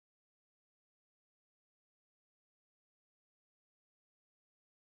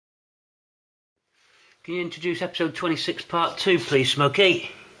Can you introduce episode 26 part 2 please, Smokey?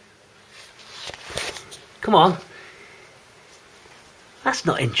 Come on. That's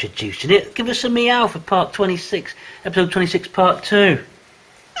not introducing it. Give us a meow for part 26, episode 26 part 2.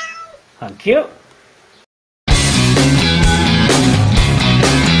 Thank you.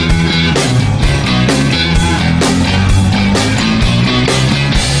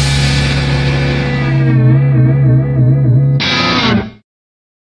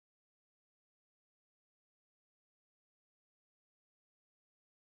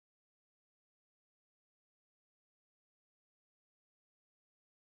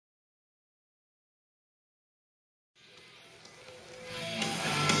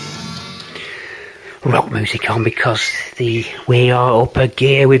 Rock music on because we are up a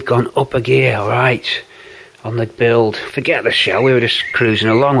gear. We've gone up a gear, alright, on the build. Forget the shell, we were just cruising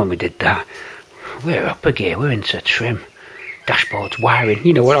along when we did that. We're up a gear, we're into trim, dashboards, wiring,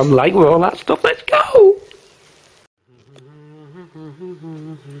 you know what I'm like with all that stuff. Let's go!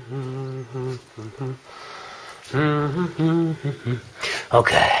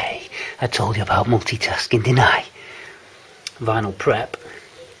 Okay, I told you about multitasking, didn't I? Vinyl prep.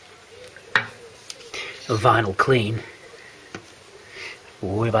 A vinyl clean.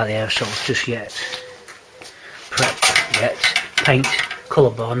 Don't worry about the aerosols just yet. Prep yet. Paint,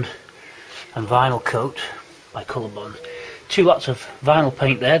 colour bond, and Vinylkote by colour bond. 2 lots of vinyl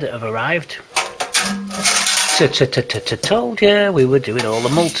paint there that have arrived. Told you we were doing all the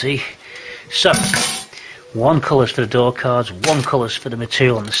multi. So 1 colours for the door cards, 1 colours for the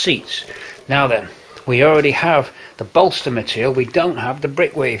material on the seats. Now then, we already have the bolster material, we don't have the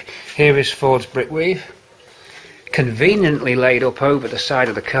brick weave. Here is Ford's brick weave, conveniently laid up over the side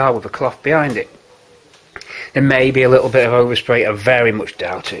of the car with a cloth behind it. There may be a little bit of overspray, I very much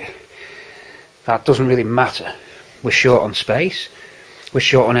doubt it. That doesn't really matter. We're short on space, we're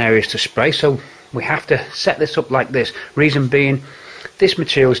short on areas to spray, so we have to set this up like this. Reason being, this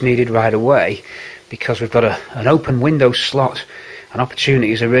material is needed right away because we've got an open window slot. An opportunity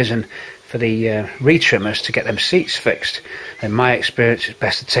has arisen for the retrimmers to get them seats fixed. In my experience, it's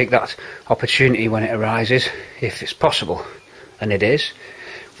best to take that opportunity when it arises, if it's possible, and it is.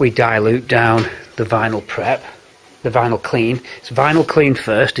 We dilute down the vinyl prep, the vinyl clean. It's vinyl clean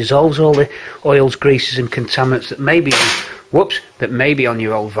first, dissolves all the oils, greases and contaminants that may be on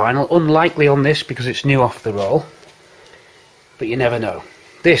your old vinyl. Unlikely on this because it's new off the roll, but you never know.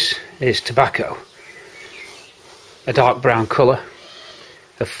 This is tobacco, a dark brown colour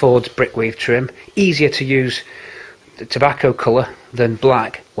of Ford's brickweave trim. Easier to use the tobacco colour than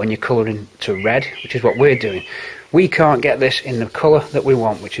black when you're colouring to red, which is what we're doing. We can't get this in the colour that we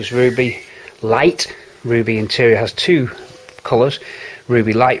want, which is ruby light. Ruby interior has 2 colours,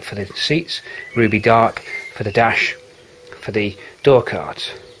 ruby light for the seats, ruby dark for the dash, for the door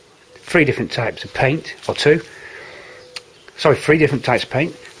cards. 3 different types of paint, or 2. Sorry, 3 different types of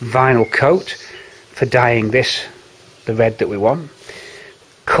paint. Vinylkote for dyeing this the red that we want.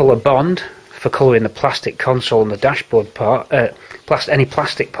 Colour bond for colouring the plastic console and the dashboard part, any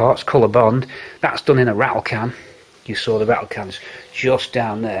plastic parts, colour bond. That's done in a rattle can. You saw the rattle cans just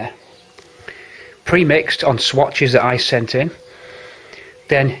down there. Pre-mixed on swatches that I sent in.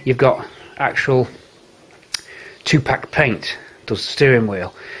 Then you've got actual 2-pack paint. Does the steering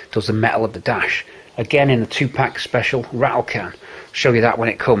wheel, does the metal of the dash. Again in the 2-pack special rattle can. Show you that when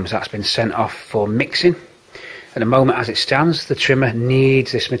it comes. That's been sent off for mixing. At the moment as it stands, the trimmer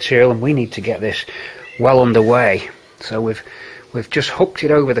needs this material and we need to get this well underway. So we've just hooked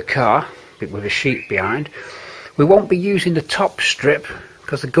it over the car with a sheet behind. We won't be using the top strip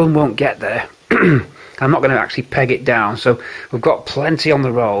because the gun won't get there. I'm not going to actually peg it down, so we've got plenty on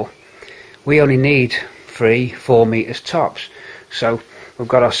the roll. We only need 3-4 metres tops. So we've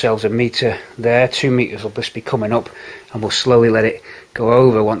got ourselves a metre there, 2 metres will just be coming up, and we'll slowly let it go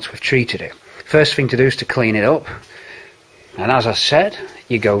over once we've treated it. First thing to do is to clean it up, and as I said,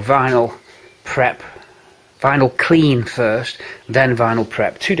 you go vinyl prep, vinyl clean first, then vinyl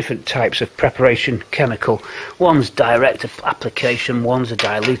prep. 2 different types of preparation chemical. One's direct application, one's a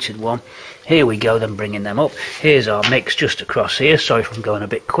diluted one. Here we go, then bringing them up. Here's our mix just across here. Sorry if I'm going a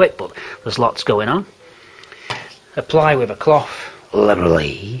bit quick, but there's lots going on. Apply with a cloth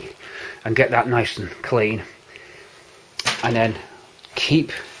liberally and get that nice and clean, and then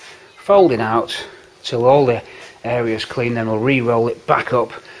keep folding out till all the areas clean. Then we'll re-roll it back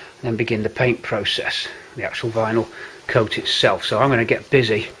up and then begin the paint process, the actual vinyl coat itself. So I'm going to get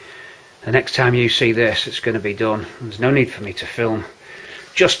busy. The next time you see this, it's going to be done. There's no need for me to film,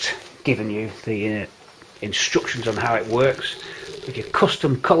 just giving you the instructions on how it works. If you're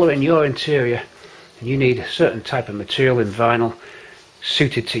custom colouring your interior and you need a certain type of material in vinyl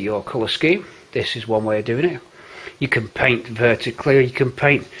suited to your colour scheme, this is one way of doing it. You can paint vertically, or you can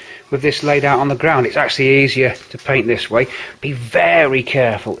paint with this laid out on the ground. It's actually easier to paint this way. Be very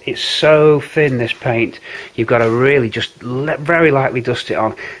careful, it's so thin, this paint. You've got to really just very lightly dust it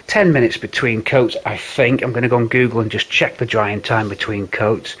on. 10 minutes between coats, I think. I'm going to go on Google and just check the drying time between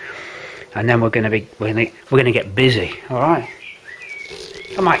coats, and then we're going to get busy. All right,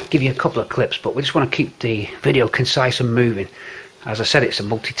 I might give you a couple of clips, but we just want to keep the video concise and moving. As I said, it's a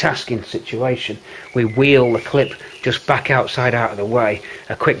multitasking situation. We wheel the clip just back outside, out of the way.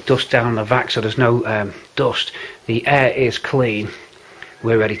 A quick dust down the vac so there's no dust. The air is clean.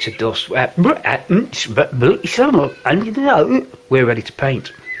 We're ready to dust. We're ready to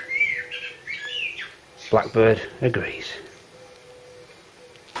paint. Blackbird agrees.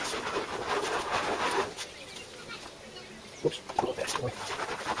 Oops,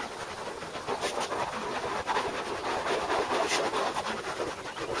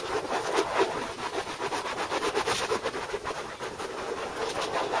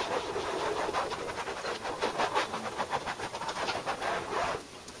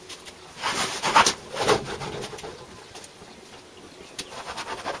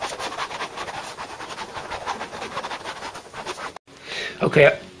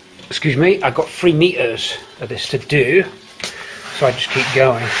 okay, excuse me, I've got 3 meters of this to do, so I just keep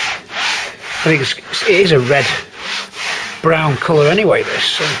going. I think it is a red brown colour anyway, this,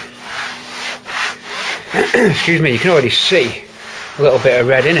 so. Excuse me, you can already see a little bit of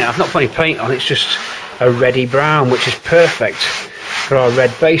red in it. I've not put any paint on, it's just a reddy brown, which is perfect for our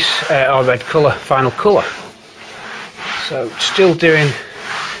red base, our red colour, final colour. So still doing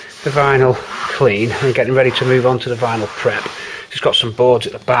the vinyl clean and getting ready to move on to the vinyl prep. Just got some boards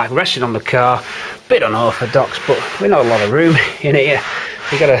at the back, resting on the car, bit unorthodox, but we've not a lot of room in here.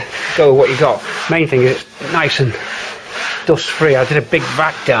 You gotta go with what you got. Main thing is it's nice and dust free. I did a big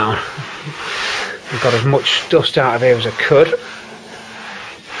vac down. I've got as much dust out of here as I could.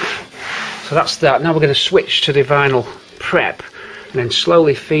 So that's that. Now we're going to switch to the vinyl prep and then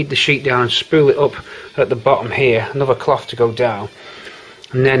slowly feed the sheet down and spool it up at the bottom here. Another cloth to go down.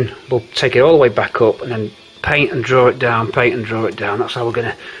 And then we'll take it all the way back up and then paint and draw it down, paint and draw it down. That's how we're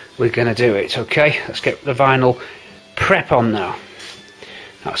gonna do it. Okay, let's get the vinyl prep on now.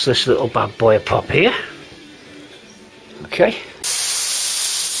 That's this little bad boy of pop here. Okay.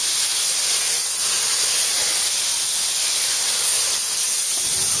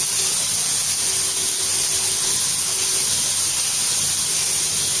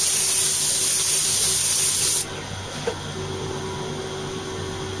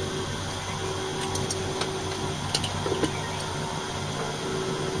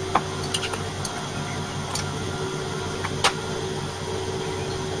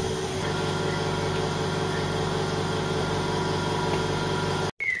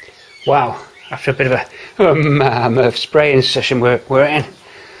 Wow, after a bit of a mammoth spraying session we're in,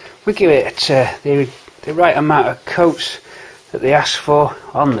 we give it the right amount of coats that they ask for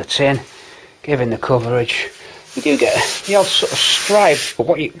on the tin, giving the coverage. We do get the odd sort of stripes, but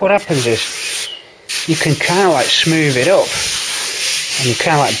what happens is you can kind of like smooth it up, and you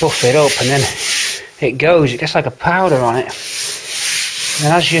kind of like buff it up, and then it gets like a powder on it,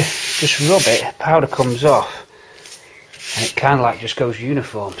 and as you just rub it, powder comes off. And it kind of like just goes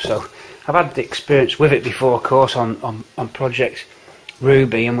uniform. So I've had the experience with it before, of course, on Project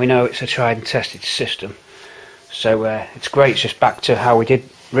Ruby, and we know it's a tried and tested system. So it's great. It's just back to how we did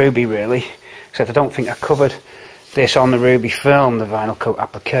Ruby, really. Except I don't think I covered this on the Ruby film, the Vinylkote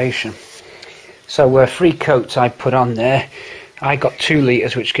application. So 3 coats I put on there. I got 2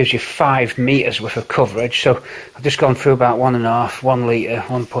 litres, which gives you 5 metres worth of coverage. So I've just gone through about 1.5, 1 litre,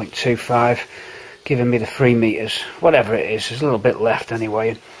 1.25. Giving me the 3 metres, whatever it is. There's a little bit left anyway,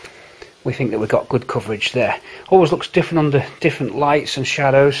 and we think that we've got good coverage there. Always looks different under different lights and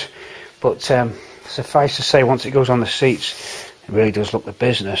shadows, but suffice to say, once it goes on the seats, it really does look the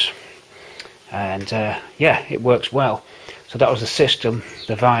business. And yeah, it works well. So that was the system,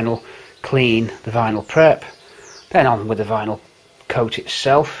 the vinyl clean, the vinyl prep, then on with the vinyl coat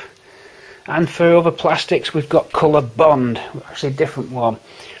itself. And for other plastics, we've got Colour Bond, actually a different one.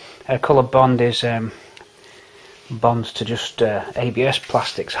 Colour Bond is bonds to just ABS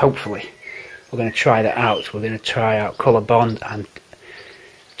plastics, hopefully. We're going to try that out. We're going to try out Colour Bond and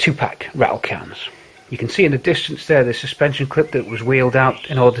 2-pack rattle cans. You can see in the distance there the suspension clip that was wheeled out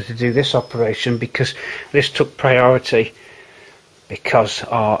in order to do this operation, because this took priority because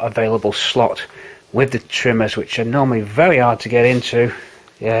our available slot with the trimmers, which are normally very hard to get into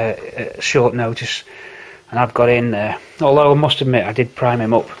at short notice, and I've got in there. Although I must admit I did prime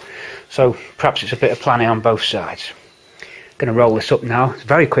him up, so perhaps it's a bit of planning on both sides. Going to roll this up now. It's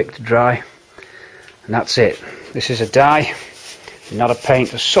very quick to dry, and that's it. This is a die, not a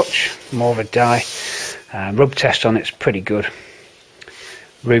paint as such, more of a die. Rub test on it's pretty good.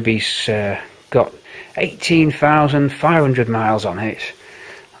 Ruby's got 18,500 miles on it.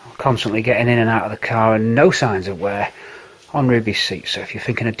 Constantly getting in and out of the car and no signs of wear on Ruby's seat. So if you're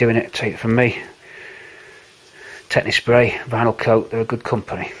thinking of doing it, take it from me. Technispray, Vinylkote, they're a good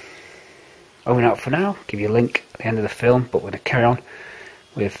company. Over and out for now. Give you a link at the end of the film, but we're going to carry on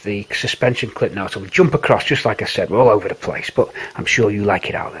with the suspension clip now. So we jump across, just like I said, we're all over the place, but I'm sure you like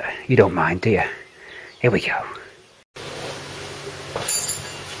it out there. You don't mind, do you? Here we go.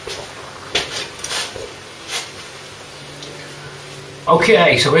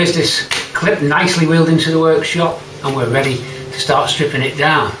 Okay, so here's this clip nicely wheeled into the workshop, and we're ready to start stripping it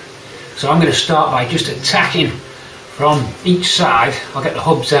down. So I'm going to start by just attacking from each side. I'll get the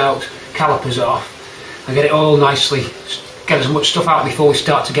hubs out, calipers off, and get it all nicely, get as much stuff out before we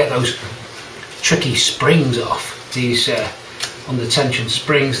start to get those tricky springs off. These under tension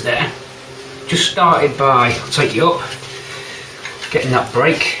springs there. Just started by, I'll take you up, getting that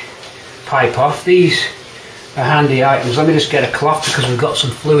brake pipe off. These are handy items. Let me just get a cloth because we've got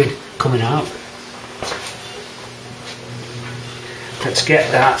some fluid coming out. Let's get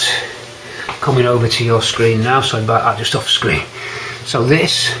that coming over to your screen now. So I bite that just off screen. So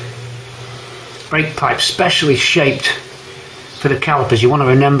this brake pipe specially shaped for the calipers. You want to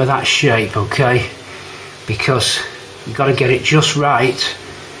remember that shape, okay? Because you've got to get it just right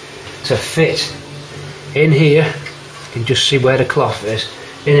to fit in here. You can just see where the cloth is.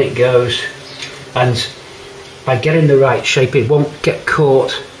 In it goes, and by getting the right shape it won't get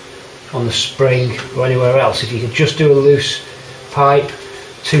caught on the spring or anywhere else. If you can just do a loose pipe,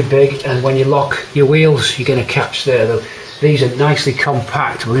 too big, and when you lock your wheels you're going to catch there. Though these are nicely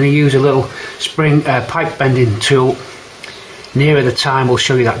compact. We're going to use a little spring pipe bending tool. Nearer the time we'll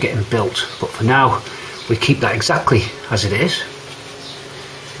show you that getting built, but for now we keep that exactly as it is.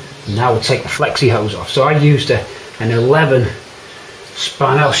 Now we'll take the flexi hose off. So I used an 11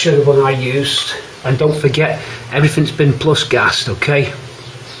 span. I'll show you the one I used. And don't forget, everything's been plus gassed, okay?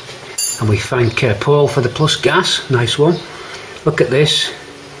 And we thank Paul for the plus gas. Nice one. Look at this.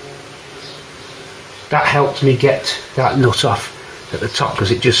 That helped me get that nut off at the top because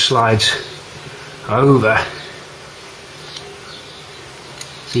it just slides over.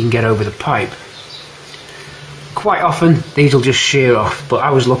 So you can get over the pipe. Quite often these will just shear off, but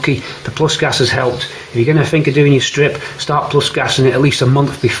I was lucky. The plus gas has helped. If you're going to think of doing your strip, start plus gassing it at least a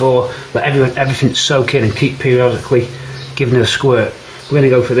month before. Let everything soak in and keep periodically giving it a squirt. We're going to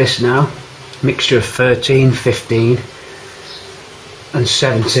go for this now. Mixture of 13, 15 and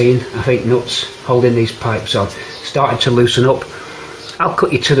 17 I think nuts holding these pipes on. Starting to loosen up. I'll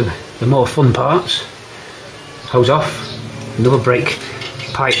cut you to the more fun parts. Hose off. Another brake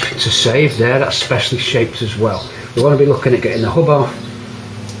pipe to save there, that's specially shaped as well. We want to be looking at getting the hub off,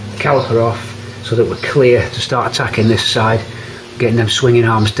 caliper off, so that we're clear to start attacking this side, getting them swinging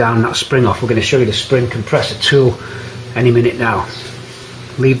arms down and that spring off. We're going to show you the spring compressor tool any minute now.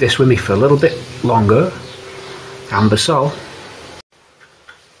 Leave this with me for a little bit longer. Amber Sol.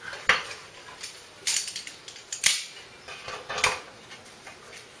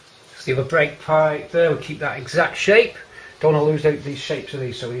 The other brake pipe there, we'll keep that exact shape. Don't want to lose out these shapes of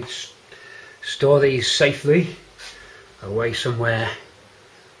these, so we need to store these safely away somewhere.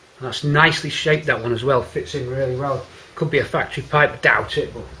 And that's nicely shaped, that one as well, fits in really well. Could be a factory pipe, doubt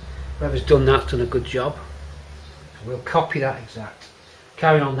it, but whoever's done that's done a good job. So we'll copy that exact.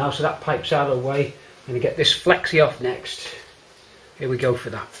 Carrying on now, so that pipe's out of the way. I'm going to get this flexi off next. Here we go for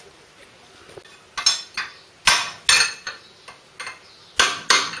that.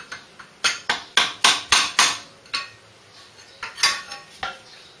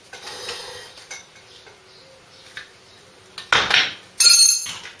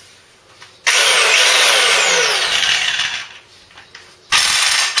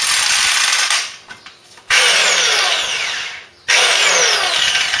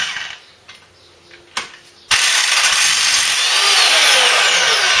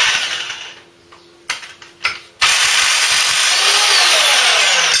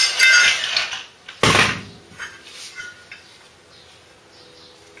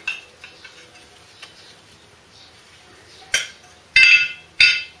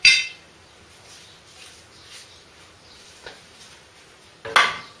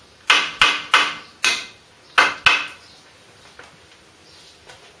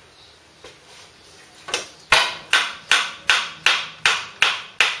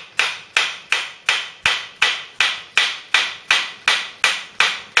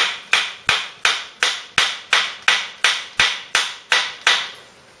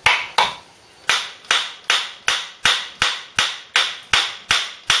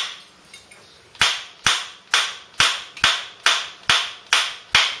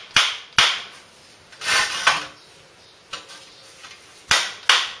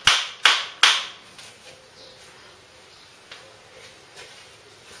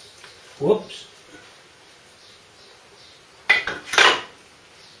 Whoops.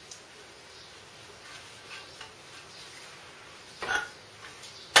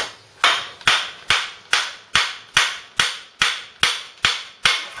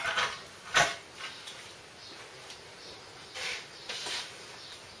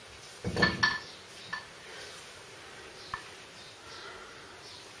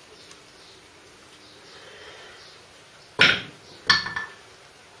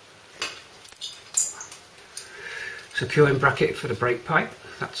 Securing bracket for the brake pipe,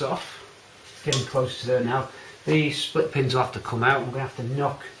 that's off. Getting close to there now. These split pins will have to come out. I'm going to have to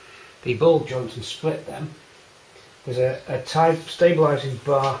knock the ball joints and split them. There's a type stabilising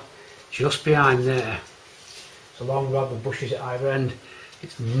bar just behind there. It's a long rod with bushes at either end.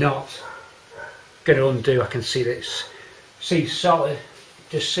 It's not going to undo. I can see that it's solid.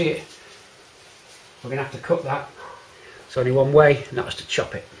 Just see it. We're going to have to cut that. It's only one way, and that's to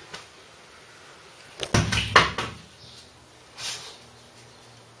chop it.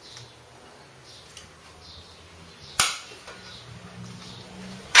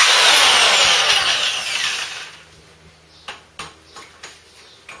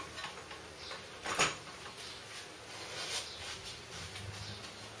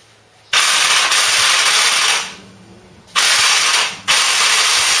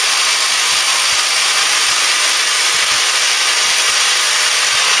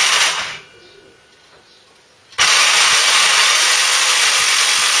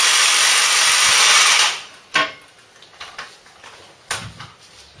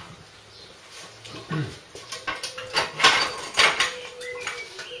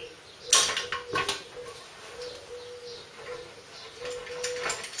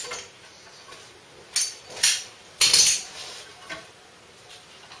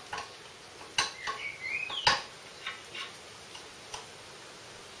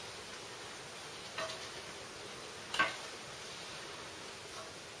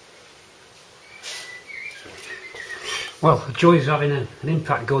 Well, the joys of having an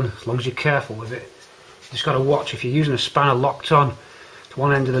impact gun, as long as you're careful with it. You just got to watch, if you're using a spanner locked on to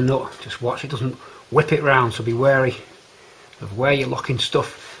one end of the nut, just watch it doesn't whip it round, so be wary of where you're locking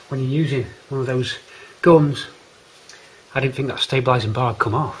stuff when you're using one of those guns. I didn't think that stabilising bar had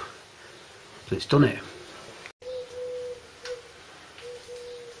come off, but it's done it.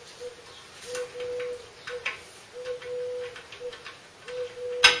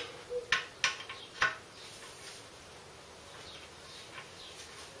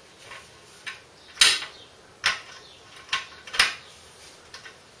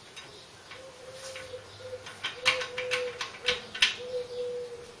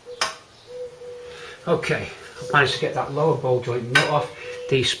 Okay, I managed to get that lower ball joint nut off.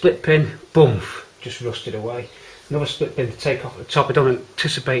 The split pin, boom, just rusted away. Another split pin to take off at the top. I don't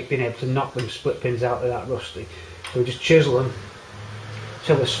anticipate being able to knock them split pins out of that rusty. So we just chisel them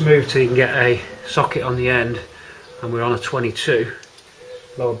till they're smooth, till you can get a socket on the end. And we're on a 22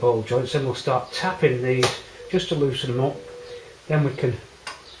 lower ball joints. Then we'll start tapping these just to loosen them up. Then we can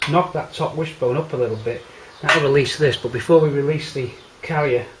knock that top wishbone up a little bit. That'll release this, but before we release the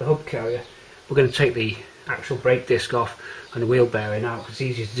carrier, the hub carrier, we're going to take the actual brake disc off and the wheel bearing out, because it's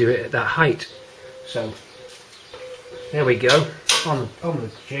easier to do it at that height. So there we go, on the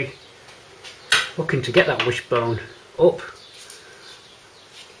jig, looking to get that wishbone up,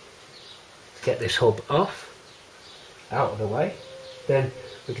 to get this hub off, out of the way. Then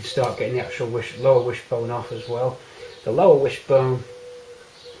we can start getting the actual lower wishbone off as well. The lower wishbone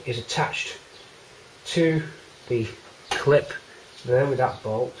is attached to the clip there with that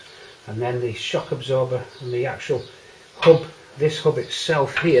bolt, and then the shock absorber and the actual hub, this hub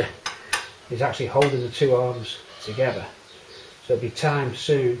itself here, is actually holding the two arms together. So it'll be time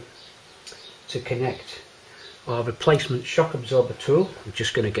soon to connect our replacement shock absorber tool. I'm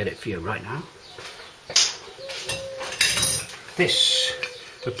just going to get it for you right now. This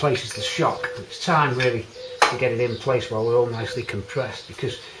replaces the shock. It's time really to get it in place while we're all nicely compressed,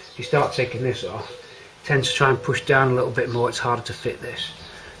 because if you start taking this off, it tends to try and push down a little bit more. It's harder to fit this.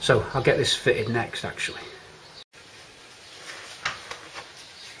 So I'll get this fitted next actually.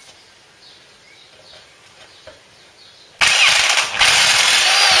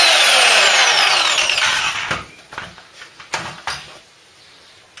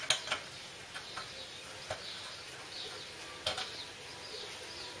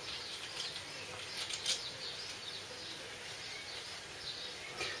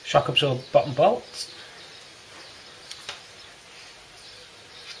 Shock absorber bottom bolts.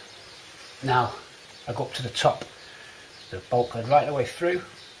 Now I go up to the top, the bolt goes right the way through,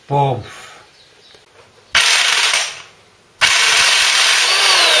 boom.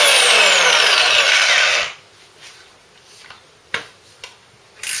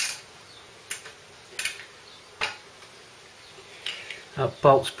 That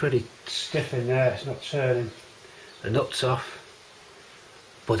bolt's pretty stiff in there, it's not turning the nuts off,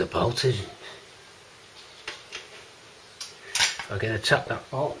 but the bolt isn't. I'm going to tap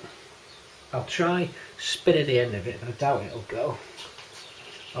that bolt. I'll try spinning the end of it, but I doubt it'll go.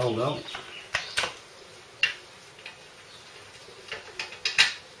 Hold on.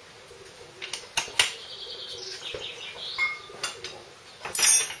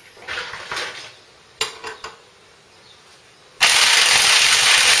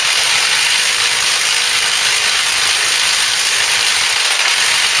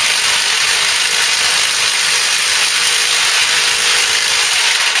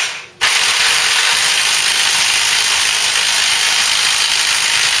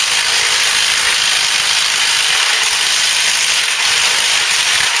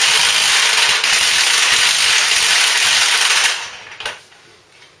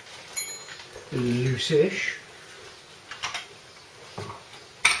 Loose-ish.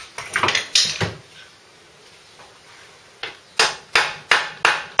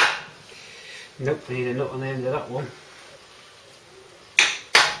 Nope, need a nut on the end of that one.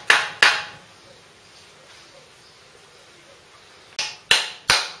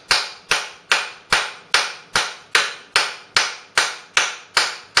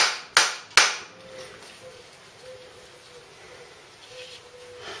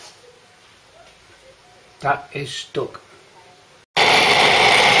 That is stuck.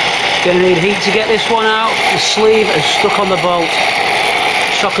 Gonna need heat to get this one out. The sleeve is stuck on the bolt.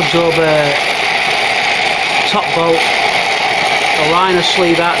 Shock absorber top bolt. The liner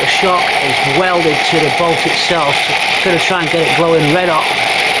sleeve out the shock is welded to the bolt itself. So I'm gonna try and get it glowing red hot.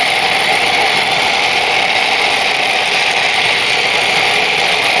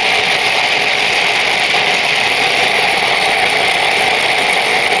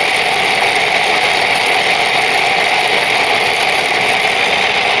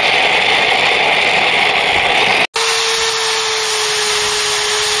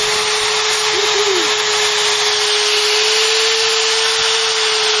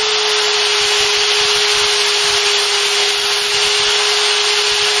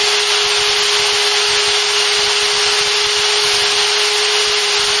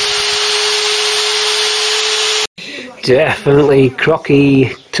 Definitely Crocky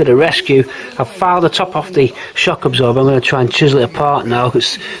to the rescue. I've filed the top off the shock absorber. I'm going to try and chisel it apart now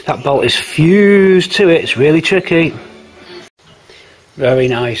because that bolt is fused to it. It's really tricky. Very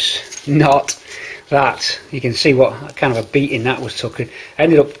nice. Not that. You can see what kind of a beating that was took. I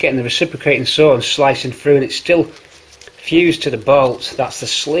ended up getting the reciprocating saw and slicing through, and it's still fused to the bolt. That's the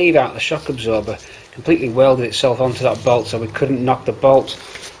sleeve out of the shock absorber. Completely welded itself onto that bolt, so we couldn't knock the bolt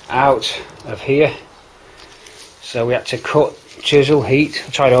out of here. So we had to cut, chisel, heat. I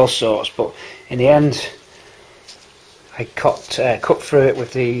tried all sorts, but in the end I cut through it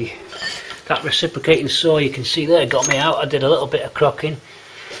with that reciprocating saw. You can see there, got me out. I did a little bit of crocking.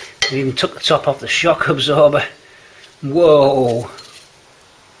 I even took the top off the shock absorber. Whoa!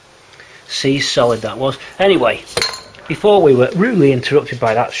 See, solid that was. Anyway, before we were rudely interrupted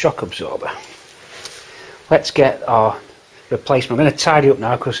by that shock absorber, let's get our replacement. I'm going to tidy up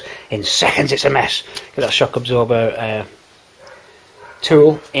now because in seconds it's a mess. Get that shock absorber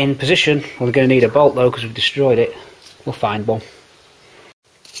tool in position. We're going to need a bolt though because we've destroyed it. We'll find one.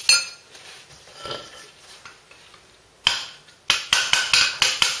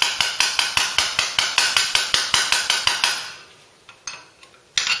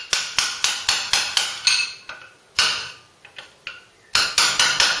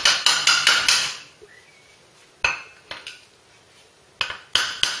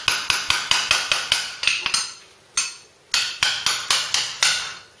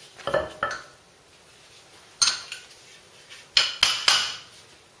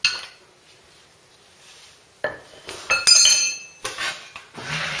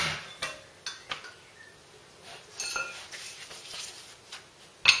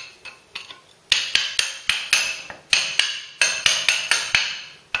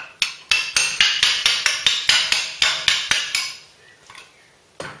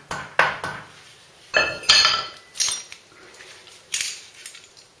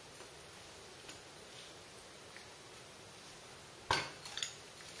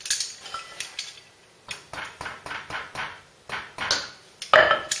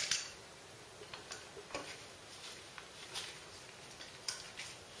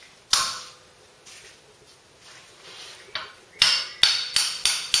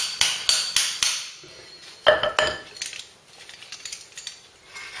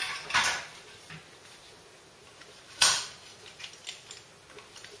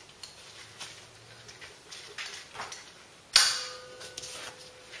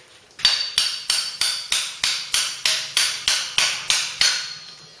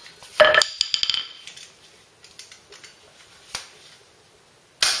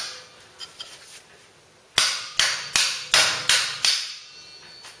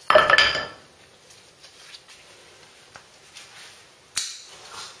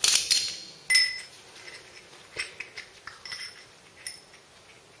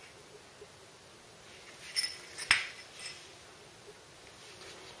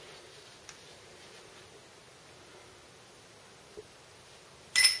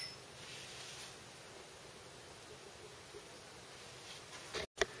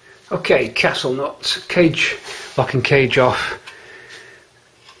 Okay, castle nuts, cage, locking cage off,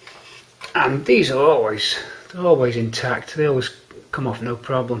 and these are always intact. They always come off no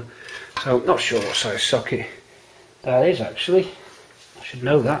problem. So not sure what size socket that is actually. I should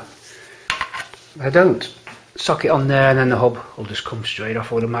know that. I don't. Socket on there and then the hub will just come straight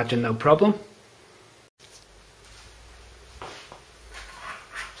off, I would imagine, no problem.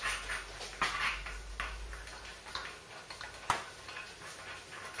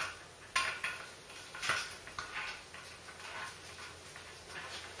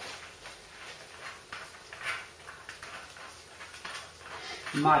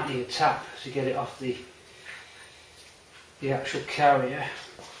 You might need a tap to get it off the actual carrier.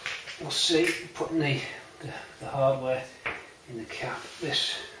 We'll see. Putting the hardware in the cap.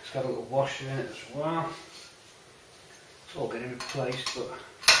 This has got a little washer in it as well. It's all getting replaced, but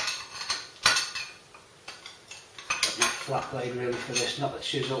got my flat blade really for this, not the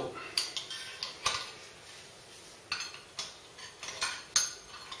chisel.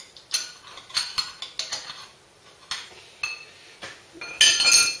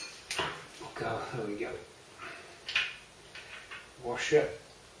 There we go. Washer,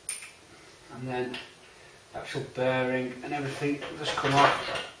 and then actual bearing and everything will just come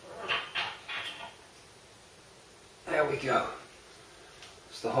off. There we go.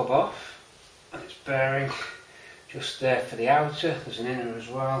 It's the hub off, and it's bearing just there for the outer. There's an inner as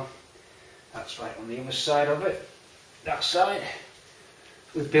well. That's right on the other side of it. That side.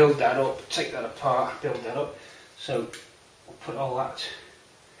 We build that up, take that apart, build that up. So we'll put all that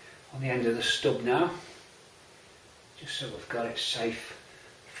on the end of the stub now, just so we've got it safe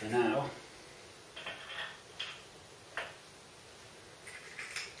for now.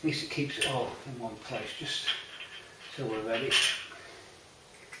 At least it keeps it all in one place, just so we're ready.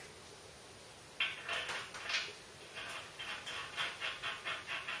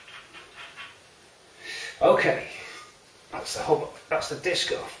 Okay, that's the hub, that's the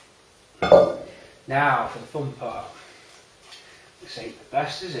disc off. Now for the fun part. This ain't the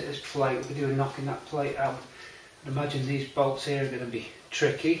best, is it? This plate, we'll be doing knocking that plate out. I'd imagine these bolts here are going to be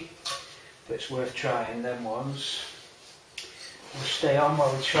tricky, but it's worth trying them ones. We'll stay on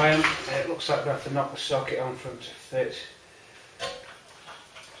while we try them. It looks like we have to knock the socket on for them to fit.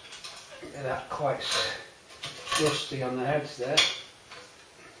 They're that quite rusty on the heads there.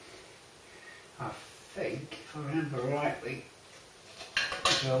 I think, if I remember rightly,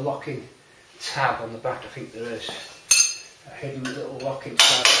 there's a locking tab on the back. I think there is. A hidden little locking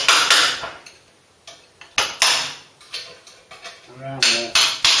tab around there.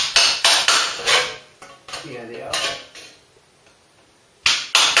 Yeah, they are.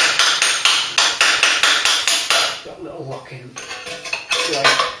 Got a little locking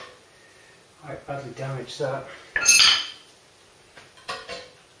plate. Quite badly damaged that.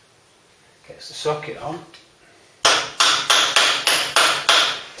 Gets the socket on.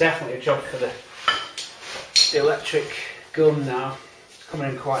 Definitely a job for the electric gun now. It's coming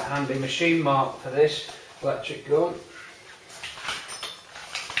in quite handy. Machine mark for this electric gun.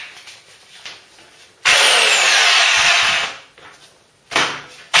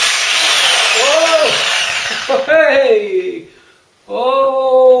 Whoa! Hey!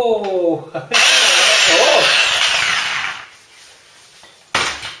 Oh!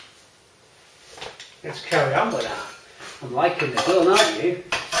 Let's carry on with that. I'm liking the gun, aren't you?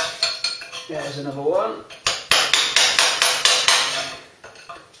 There's another one.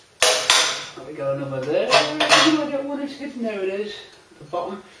 We got another there. I don't want it hidden. There it is, at the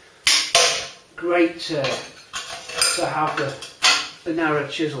bottom. Great to have the narrow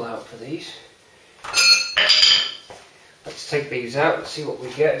chisel out for these. Let's take these out. Let's see what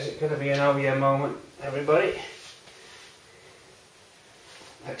we get. Is it going to be an oh yeah moment, everybody?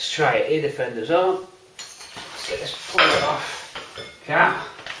 Let's try it. Ear defenders on. Let's get this pulled off. Cap.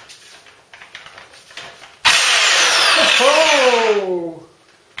 Oh!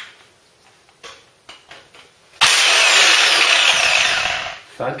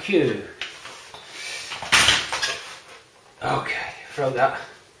 Thank you. Okay, throw that.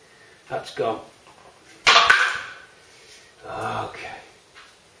 That's gone. Okay.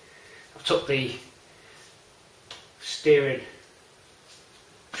 I've took the steering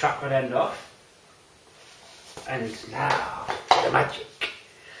trackward end off. And now for the magic.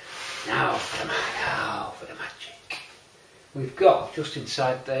 Now for the magic. We've got just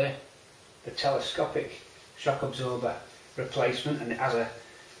inside there the telescopic shock absorber replacement, and it has a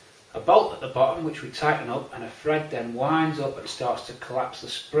bolt at the bottom which we tighten up, and a thread then winds up and starts to collapse the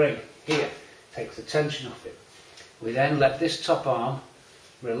spring here, takes the tension off it. We then let this top arm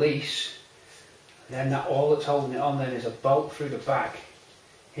release, and then all that's holding it on then is a bolt through the back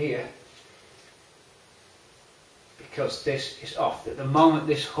here, because this is off. At the moment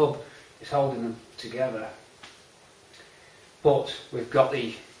this hub is holding them together, but we've got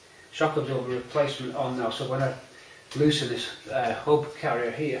the shock absorber replacement on now, so when I loosen this hub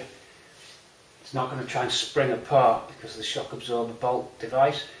carrier here, it's not going to try and spring apart because the shock absorber bolt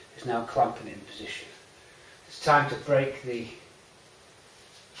device is now clamping in position. It's time to break the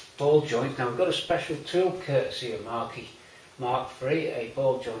ball joint. Now we've got a special tool courtesy of Mk3, a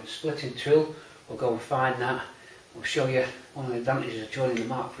ball joint splitting tool. We'll go and find that. We'll show you one of the advantages of joining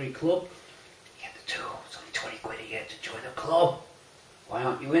the Mk3 club. You get the tool, it's only 20 quid a year to join the club. Why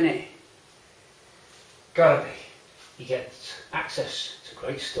aren't you in it? Gotta be. You get access to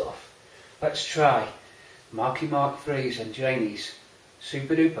great stuff. Let's try Mk3's and Janie's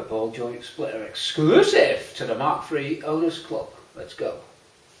Super Duper Ball Joint Splitter exclusive to the Mk3 Owners Club. Let's go.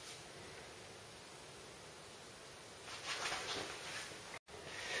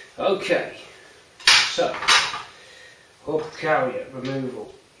 Okay, so hub carrier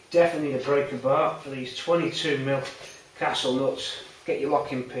removal. Definitely need a breaker bar for these 22mm castle nuts. Get your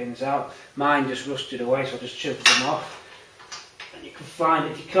locking pins out. Mine just rusted away, so I just chiseled them off. And you can find,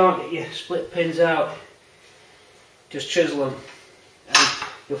 if you can't get your split pins out, just chisel them, and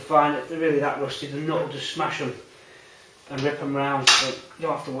you'll find that they're really that rusty. The nut will just smash them and rip them round, so you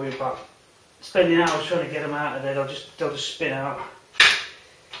don't have to worry about spending hours trying to get them out of there. They'll just spin out,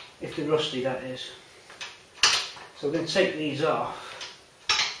 if they're rusty, that is. So we're going to take these off,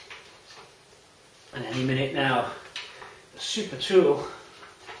 and any minute now, the super tool,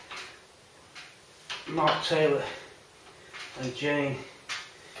 Mark Taylor and Jane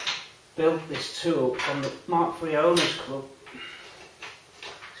built this tool from the Mk3 Owners Club.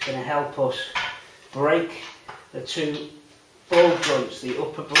 It's going to help us break the two ball joints, the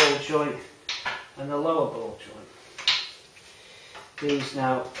upper ball joint and the lower ball joint. These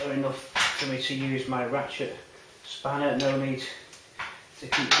now are enough for me to use my ratchet spanner. No need to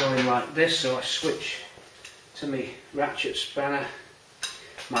keep going like this, so I switch to my ratchet spanner,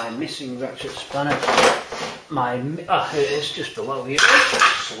 my missing ratchet spanner, here it is, just below here.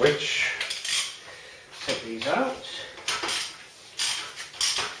 Switch. Take these out.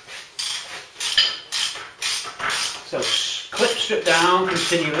 So clip strip down,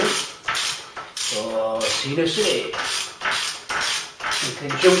 continuing. Seriously. In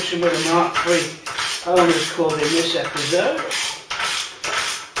conjunction with the Mk3 Owners Club in this episode.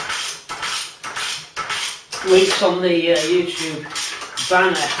 Links on the YouTube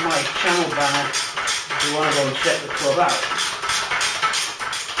banner, my channel banner, if you want to go and check the club out.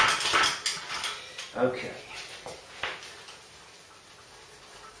 Okay.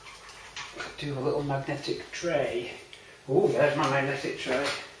 Do a little magnetic tray. Oh, there's my magnetic tray.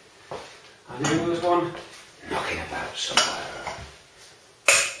 I knew there was one knocking about somewhere.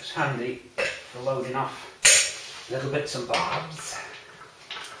 It's handy for loading off little bits and bobs.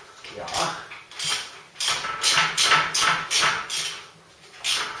 Yeah.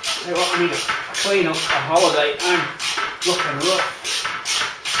 Tell you what, I need a clean up, a holiday. I'm looking rough.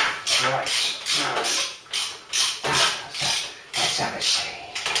 Right, now let's have a see.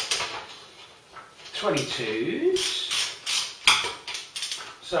 22s.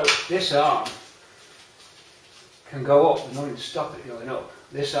 So this arm can go up, there's nothing to stop it going up.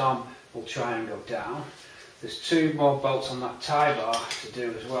 This arm will try and go down. There's two more bolts on that tie bar to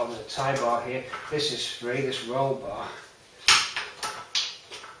do as well. There's a tie bar here. This is free, this roll bar.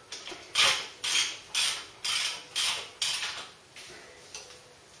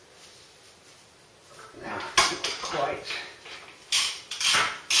 Now, not quite.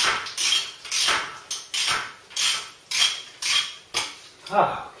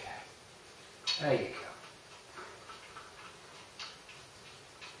 Ah, okay. There you go.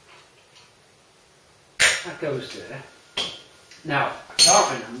 That goes there. Now, I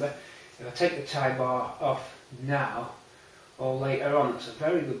can't remember if I take the tie bar off now or later on. That's a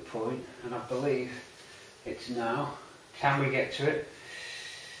very good point, and I believe it's now. Can we get to it?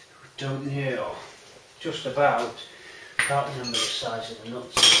 Don't know. Just about. Can't remember the size of the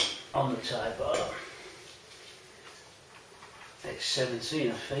nuts on the tie bar. It's 17,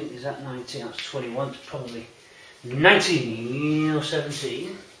 I think. Is that 19? That's 21. It's probably 19 or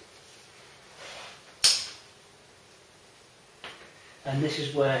 17. And this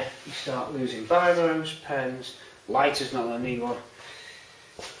is where you start losing biros, pens, lighters, not that I need one,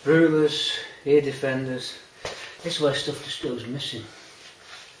 rulers, ear defenders. This is where stuff just goes missing.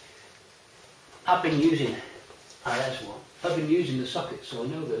 I've been using, there's one. I've been using the sockets, so I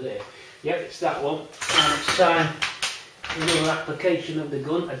know they're there. Yep, it's that one. And it's time for another application of the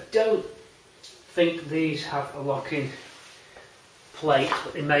gun. I don't think these have a lock-in plate,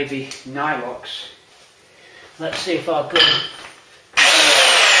 but they may be nylox. Let's see if our gun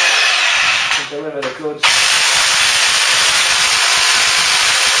can deliver the goods.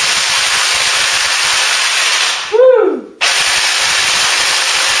 Woo!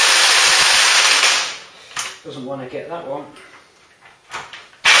 Doesn't want to get that one.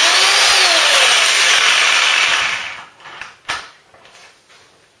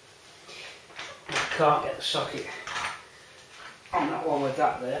 I can't get the socket on that one with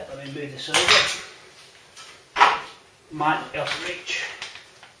that there. Let me move this over. Might be able to reach.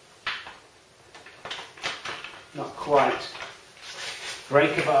 Not quite.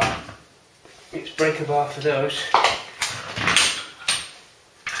 Breaker bar. It's breaker bar for those.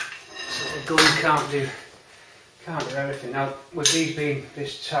 So the gun can't do everything. Now with these being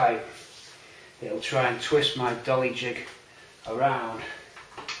this tight, it'll try and twist my dolly jig around.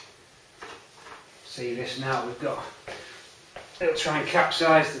 See this now, it'll try and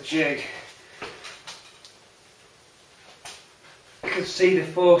capsize the jig. You can see the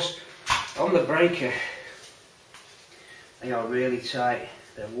force on the breaker. They are really tight.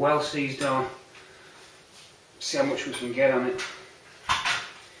 They're well seized on. See how much we can get on it.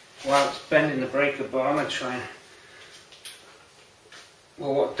 While it's bending the breaker bar, I'm going to try and...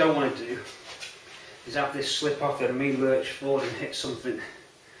 Well, what I don't want to do is have this slip off and me lurch forward and hit something.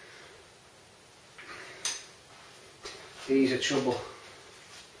 These are trouble.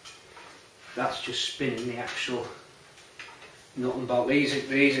 That's just spinning the actual nut and bolt. These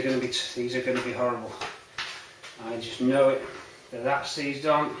are going to be horrible. I just know it. They're that seized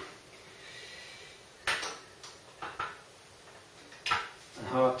on and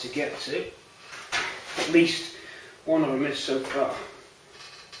hard to get to. At least one of them is so far.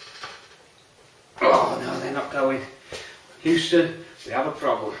 Oh no, they're not going. Houston, we have a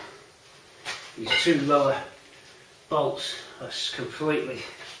problem. These two lower bolts are completely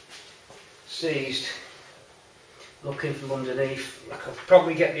seized. Looking from underneath. I could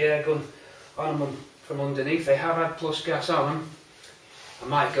probably get the air gun on them from underneath. They have had plus gas on them. I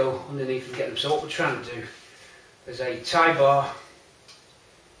might go underneath and get them. So what we're trying to do, there's a tie bar,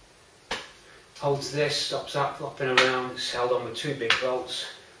 holds this, stops that flopping around. It's held on with two big bolts.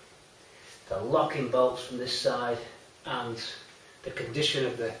 The locking bolts from this side, and the condition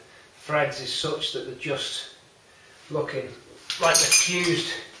of the threads is such that they're just looking like they're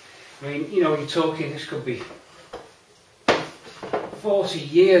fused. I mean, you know, you're talking, this could be 40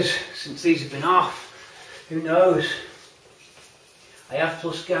 years since these have been off. Who knows? I have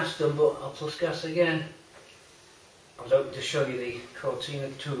plus gas done, but I'll plus gas again. I was hoping to show you the Cortina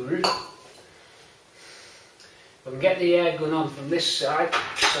tool. We can get the air gun on from this side,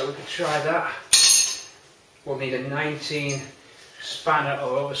 so we could try that. We'll need a 19 spanner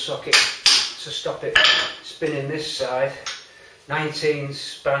or other socket to stop it spinning this side. 19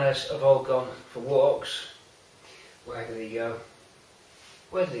 spanners have all gone for walks. Where did he go?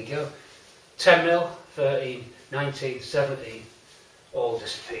 Where did he go? 10mm, 13, 19, 17, all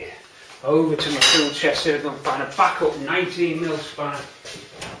disappear. Over to my tool chest here, I'm going to find a backup 19mm spanner.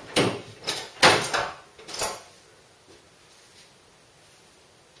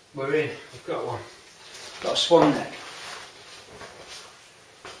 We're in, we've got one. Got a swan neck.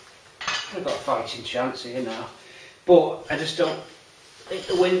 I've got a fighting chance here now. But I just don't think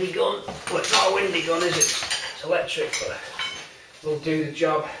the windy gun, well, it's not a windy gun, is it? It's electric, but will do the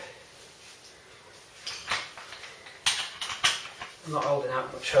job. I'm not holding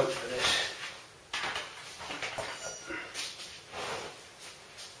out much hope for this.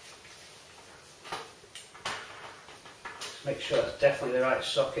 Just make sure it's definitely the right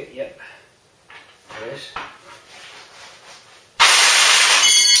socket. Yep, there is.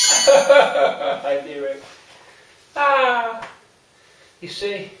 I knew it. Ah! You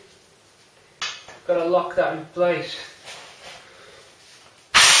see? Got to lock that in place.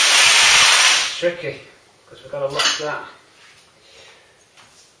 It's tricky because we've got to lock that.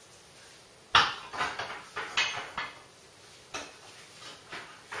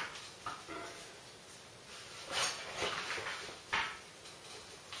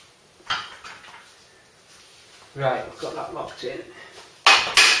 Right, we've got that locked in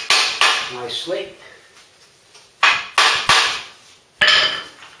nicely.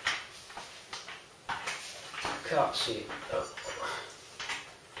 Can't see it. Oh.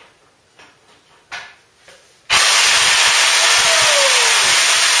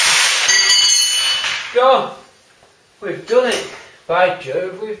 Go! We've done it! By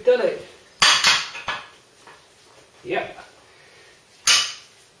Jove, we've done it! Yep.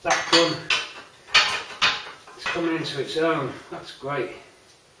 That gun is coming into its own. That's great.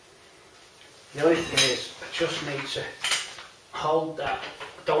 The only thing is, I just need to hold that.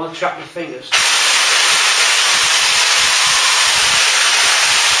 Don't want to trap your fingers.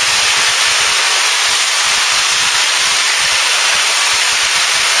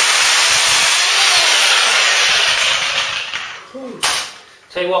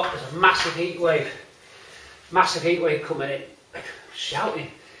 Tell you what, there's a massive heat wave coming in. Shouting.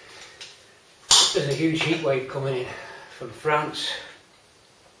 There's a huge heat wave coming in from France.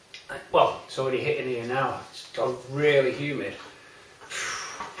 Well, it's already hitting here now. It's gone really humid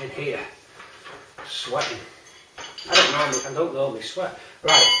in here. Sweating. I don't normally sweat.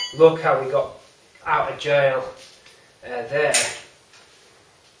 Right, look how we got out of jail there.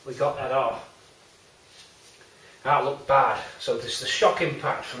 We got that off. That looked bad. So this is the shock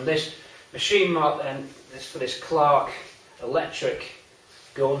impact from this machine mod and for this Clark electric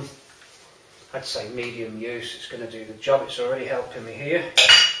gun. I'd say medium use. It's going to do the job. It's already helping me here.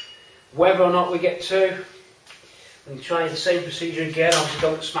 Whether or not we get two, we can try the same procedure again. Obviously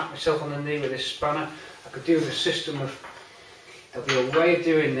don't smack myself on the knee with this spanner. I could do the system of, there'll be a way of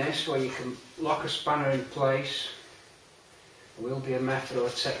doing this where you can lock a spanner in place. There will be a method or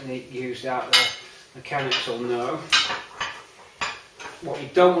a technique used out there. Mechanics will know. What you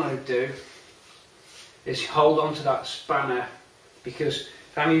don't want to do is hold on to that spanner, because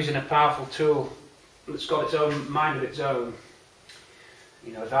if I'm using a powerful tool that's got its own mind of its own,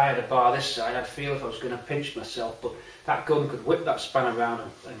 you know, if I had a bar this side, I'd feel if I was going to pinch myself, but that gun could whip that spanner around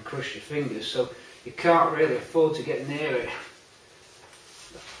and crush your fingers, so you can't really afford to get near it.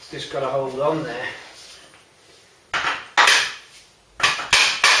 It's just got to hold on there.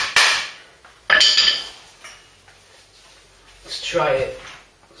 Let's try it.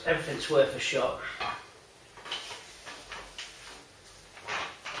 Everything's worth a shot.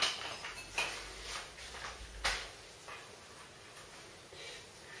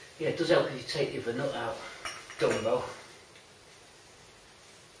 Yeah, it does help if you take the other nut out. Dumbo.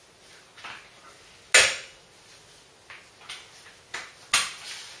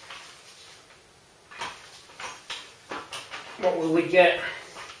 What will we get?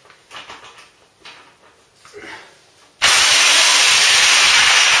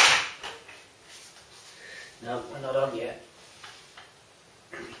 No, we're not on yet.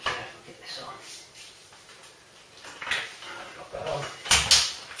 Be careful, get this on. Drop that on.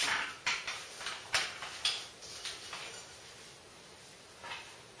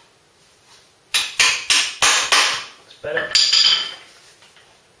 That's better.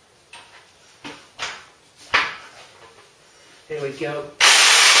 Here we go.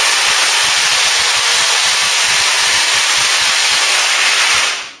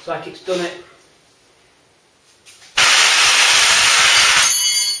 It's like it's done it.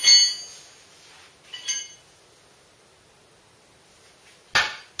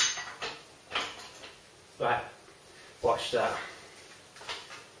 Right, watch that.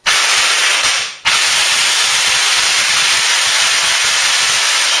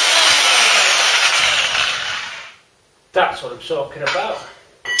 That's what I'm talking about.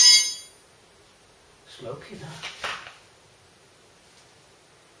 Smoky that.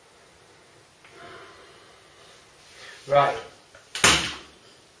 Right.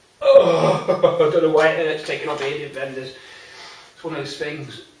 Oh, I don't know why it hurts taking off the ear defenders. It's one of those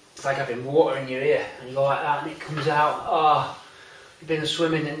things. It's like having water in your ear, and you go like that, and it comes out. Oh, you've been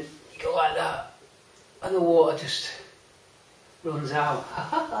swimming, and you go like that, and the water just runs out.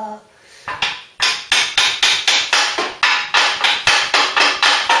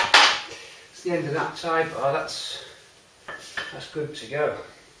 It's the end of that tie bar. That's good to go.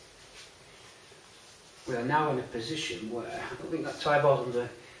 We are now in a position where I don't think that tie bar's under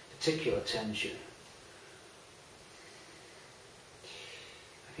particular tension. I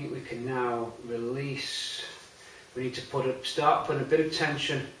think we can now release. We need to start putting a bit of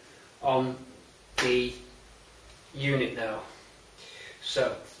tension on the unit now.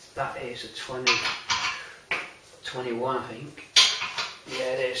 So that is a 21, I think.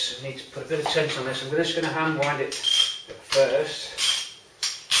 Yeah, it is. I need to put a bit of tension on this. I'm just going to hand wind it at first.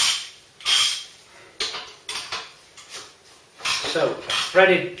 So, the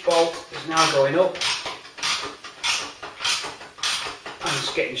threaded bolt is now going up, and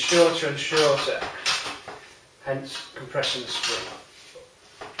it's getting shorter and shorter, hence compressing the spring.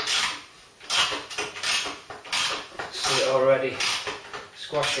 See it already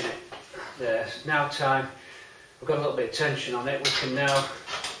squashing it there. It's now time, we've got a little bit of tension on it, we can now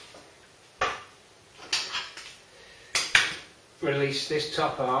release this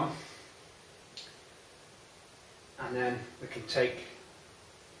top arm. And then we can take,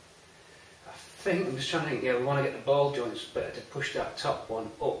 I think, I'm just trying to think, yeah, we want to get the ball joints better to push that top one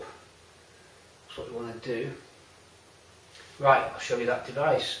up. That's what we want to do. Right, I'll show you that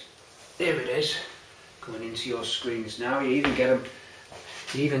device. Here it is, coming into your screens now. You even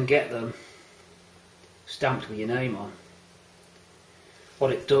get them stamped with your name on.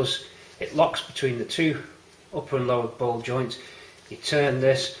 What it does, it locks between the two upper and lower ball joints. You turn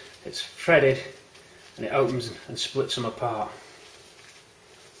this, it's threaded, and it opens and splits them apart.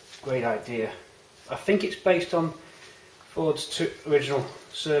 Great idea. I think it's based on Ford's original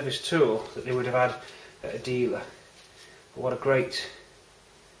service tool that they would have had at a dealer. But what a great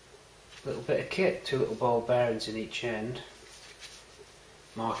little bit of kit. 2 little ball bearings in each end.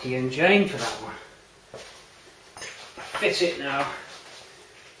 Marky and Jane for that one. Fit it now.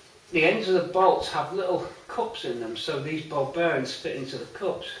 The ends of the bolts have little cups in them, so these ball bearings fit into the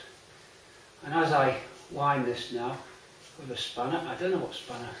cups. And as I wind this now with a spanner, I don't know what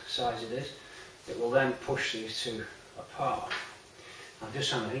spanner size it is, it will then push these two apart. I'm just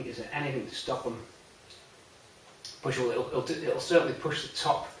trying to think, is there anything to stop them? Push, well, it'll certainly push the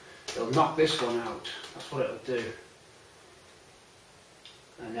top. It'll knock this one out. That's what it'll do.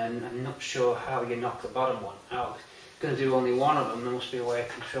 And then I'm not sure how you knock the bottom one out. It's going to do only one of them. There must be a way of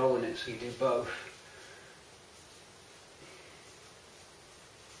controlling it, so you do both.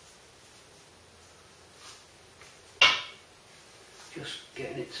 Just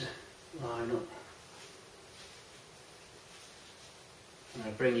getting it to line up. And I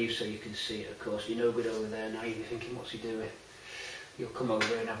bring you so you can see it, of course. You're no good over there now. You're thinking, what's he doing? You'll come over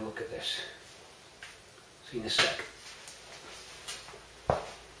here and have a look at this. See you in a sec.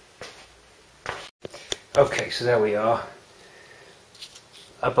 Okay, so there we are.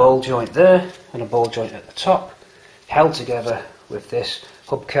 A ball joint there and a ball joint at the top, held together with this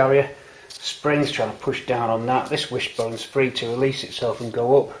hub carrier. Springs trying to push down on that. This wishbone's free to release itself and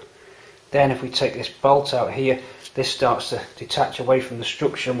go up. Then if we take this bolt out here, this starts to detach away from the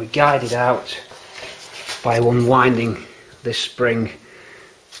structure, and we guide it out by unwinding this spring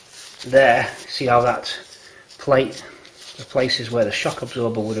there. See how that plate, the places where the shock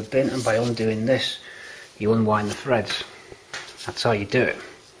absorber would have been, and by undoing this you unwind the threads. That's how you do it.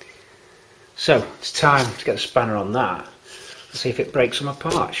 So it's time to get the spanner on that and see if it breaks them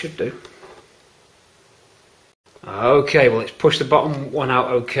apart. It should do. Okay, well, it's pushed the bottom one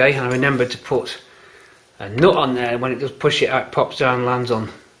out okay, and I remembered to put a nut on there. When it does push it out, it pops down and lands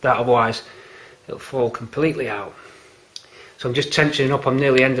on that, otherwise it'll fall completely out. So I'm just tensioning up. I'm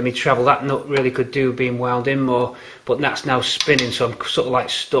nearly end of my travel. That nut really could do being wound in more, but that's now spinning, so I'm sort of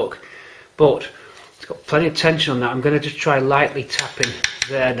like stuck. But it's got plenty of tension on that. I'm going to just try lightly tapping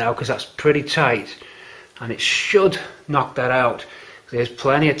there now, because that's pretty tight, and it should knock that out. There's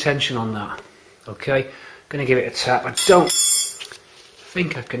plenty of tension on that. Okay, going to give it a tap. I don't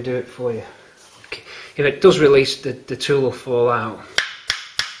think I can do it for you. Okay. If it does release, the tool will fall out.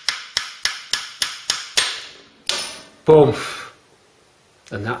 Boom,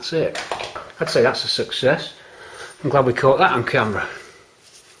 and that's it. I'd say that's a success. I'm glad we caught that on camera.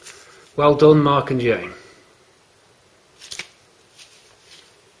 Well done, Mark and Jane.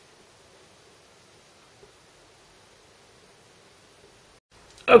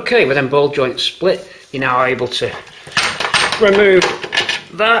 Okay, with them ball joints split, you're now able to remove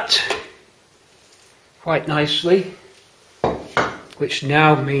that quite nicely, which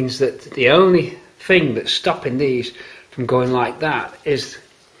now means that the only thing that's stopping these from going like that is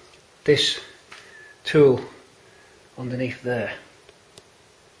this tool underneath there.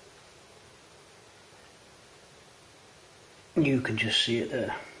 You can just see it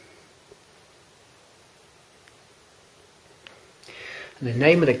there. And the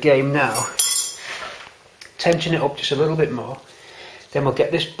name of the game now, tension it up just a little bit more, then we'll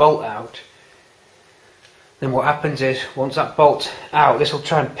get this bolt out. Then what happens is, once that bolt's out, this will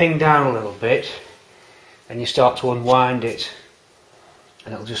try and ping down a little bit, and you start to unwind it,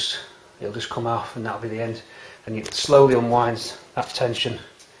 and it'll just come off, and that'll be the end. And it slowly unwinds that tension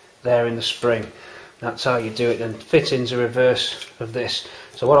there in the spring. That's how you do it. Then fittings are reverse of this.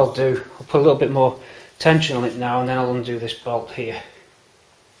 So what I'll do, I'll put a little bit more tension on it now, and then I'll undo this bolt here.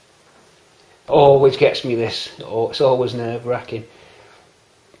 Always gets me this. It's always nerve-wracking,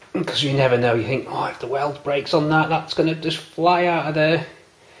 because you never know. You think, oh, if the weld breaks on that, that's going to just fly out of there.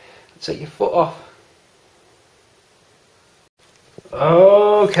 Take your foot off.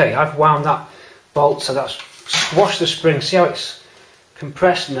 Okay, I've wound that bolt, so that's squashed the spring. See how it's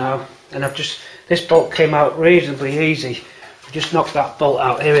compressed now? And this bolt came out reasonably easy. We just knocked that bolt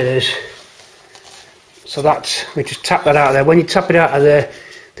out. Here it is. So we just tap that out of there. When you tap it out of there,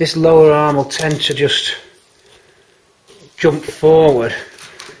 this lower arm will tend to just jump forward.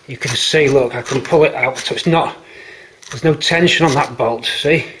 You can see, look, I can pull it out, so there's no tension on that bolt,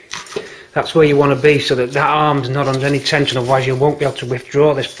 see? That's where you want to be, so that that arm's not under any tension, otherwise you won't be able to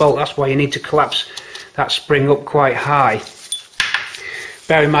withdraw this bolt. That's why you need to collapse that spring up quite high.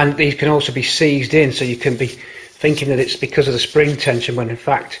 Bear in mind that these can also be seized in, so you can be thinking that it's because of the spring tension when in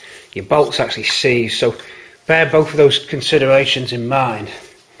fact your bolt's actually seized. So bear both of those considerations in mind.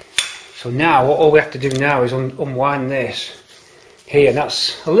 So now all we have to do now is unwind this here, and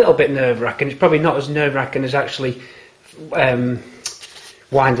that's a little bit nerve-wracking. It's probably not as nerve-wracking as actually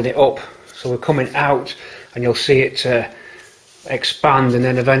winding it up. So we're coming out and you'll see it expand, and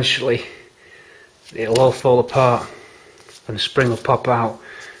then eventually it'll all fall apart and the spring will pop out,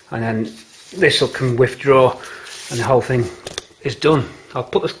 and then this will come withdraw and the whole thing is done. I'll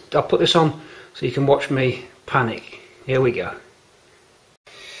put this on so you can watch me panic. Here we go.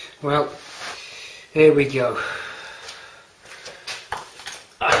 Well, here we go.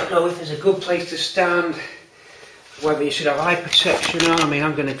 I don't know if there's a good place to stand, whether you should have eye protection on. I mean,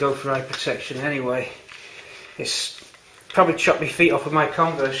 I'm going to go for eye protection anyway. It's probably chopped my feet off with my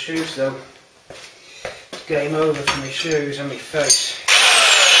Converse shoes though. It's game over for my shoes and my face.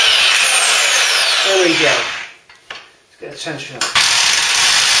 There we go. Let's get the tension up.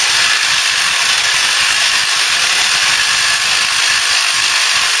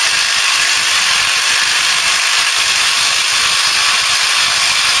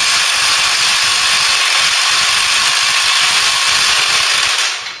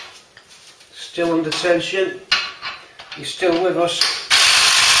 Still under tension. You're still with us.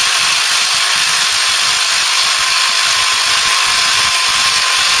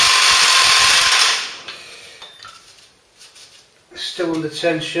 Still under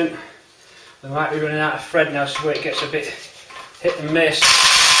tension. We might be running out of thread now, so where it gets a bit hit and miss.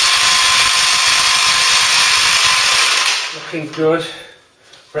 Looking good.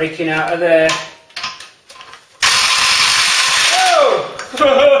 Breaking out of there. Oh!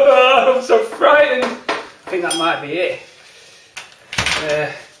 I'm so frightened. I think that might be it.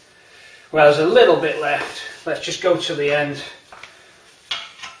 Well, there's a little bit left. Let's just go to the end.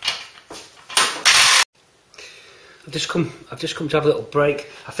 I've just come to have a little break.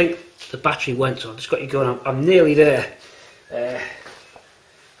 I think the battery went, so I've just got you going. I'm nearly there. I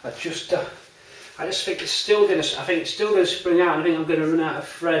just think it's still going to. I think it's still going to spring out. And I think I'm going to run out of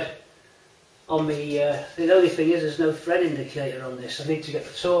thread on the. The only thing is, there's no thread indicator on this. I need to get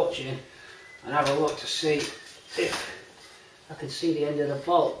the torch in and have a look to see if I can see the end of the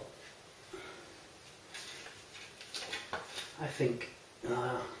bolt. I think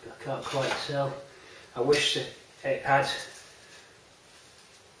I can't quite tell. I wish that it had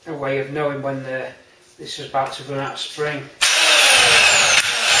a way of knowing when this is about to run out of spring.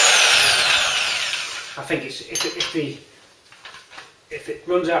 I think it's if it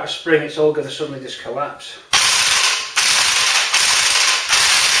runs out of spring, it's all going to suddenly just collapse.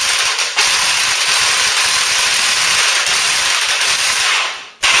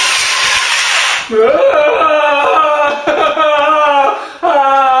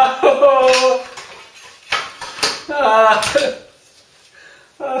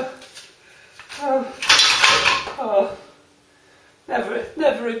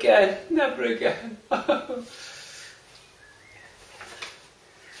 Never again, never again.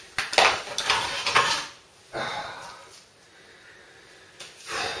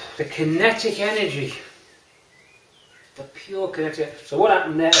 The kinetic energy, the pure kinetic. So what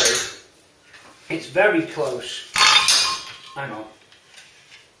happened there is, it's very close. Hang on.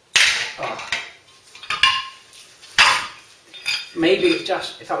 Oh. Maybe it's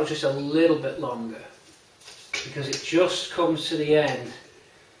just, if that was just a little bit longer, because it just comes to the end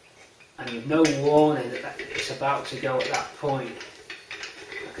and you've no warning that it's about to go at that point.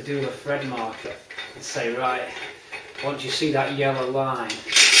 I could do a thread marker and say, right, once you see that yellow line,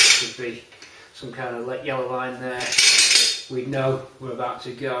 should be some kind of yellow line there, we'd know we're about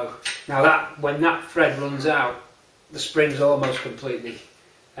to go. Now when that thread runs out, the spring's almost completely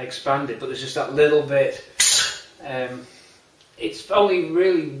expanded, but there's just that little bit. It's only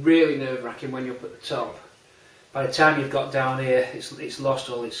really nerve-wracking when you're up at the top. By the time you've got down here, it's lost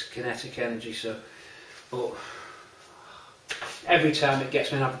all its kinetic energy. So, but every time it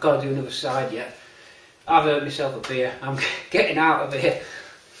gets me, and I've got to do another side yet. I've earned myself a beer. I'm getting out of here.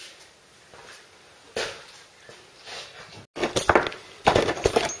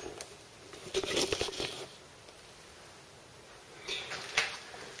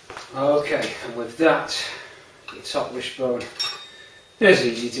 Okay, and with that, your top wishbone is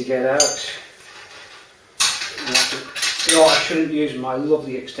easy to get out. You know, I shouldn't use my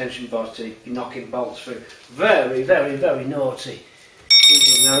lovely extension bars to be knocking bolts through. Very naughty.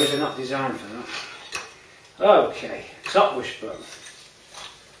 These are not designed for that. Okay, top wishbone.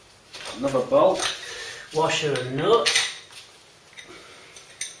 Another bolt, washer and nut,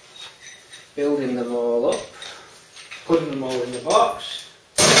 building them all up, putting them all in the box,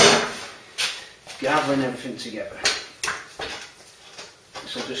 gathering everything together.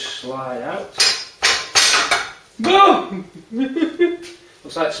 This will just slide out. Boom!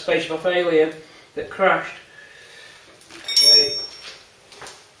 Looks like a spaceship alien that crashed. Okay.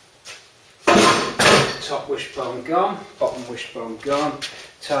 Top wishbone gone, bottom wishbone gone,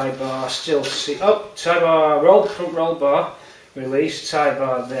 tie bar still tie bar front roll bar released, tie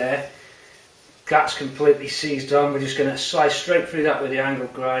bar there. That's completely seized on. We're just going to slice straight through that with the angle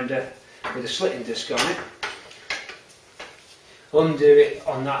grinder with a slitting disc on it. Undo it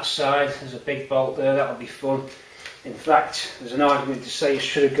on that side. There's a big bolt there, that'll be fun. In fact, there's an argument to say you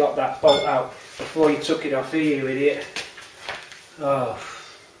should have got that bolt out before you took it off here, you idiot. Oh,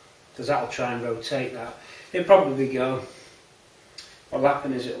 because that'll try and rotate that. It'll probably go. What'll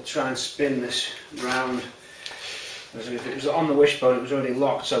happen is it'll try and spin this round. As if it was on the wishbone, it was already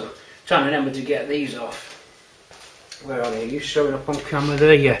locked, so trying to remember to get these off. Where are they? Are you showing up on camera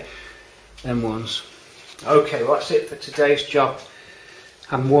there? Yeah, them ones. Okay, well that's it for today's job.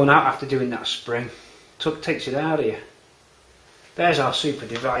 I'm worn out after doing that spring. Takes it out of you. There's our super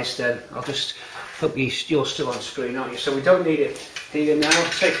device then. I'll just hope you're still on screen, aren't you? So we don't need it here now.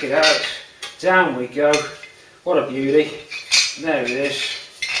 Take it out. Down we go. What a beauty. There it is.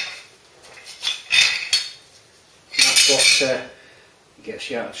 And that's what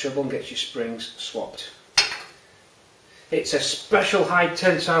gets you out of trouble and gets your springs swapped. It's a special high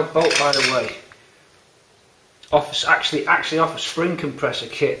tensile bolt, by the way. Actually off a spring compressor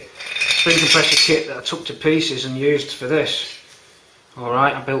kit. Spring compressor kit that I took to pieces and used for this.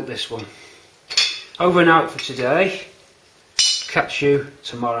 Alright, I built this one. Over and out for today. Catch you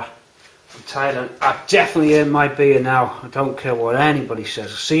tomorrow. I'm tired and I've definitely earned my beer now. I don't care what anybody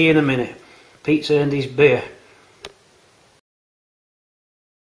says. I'll see you in a minute. Pete's earned his beer.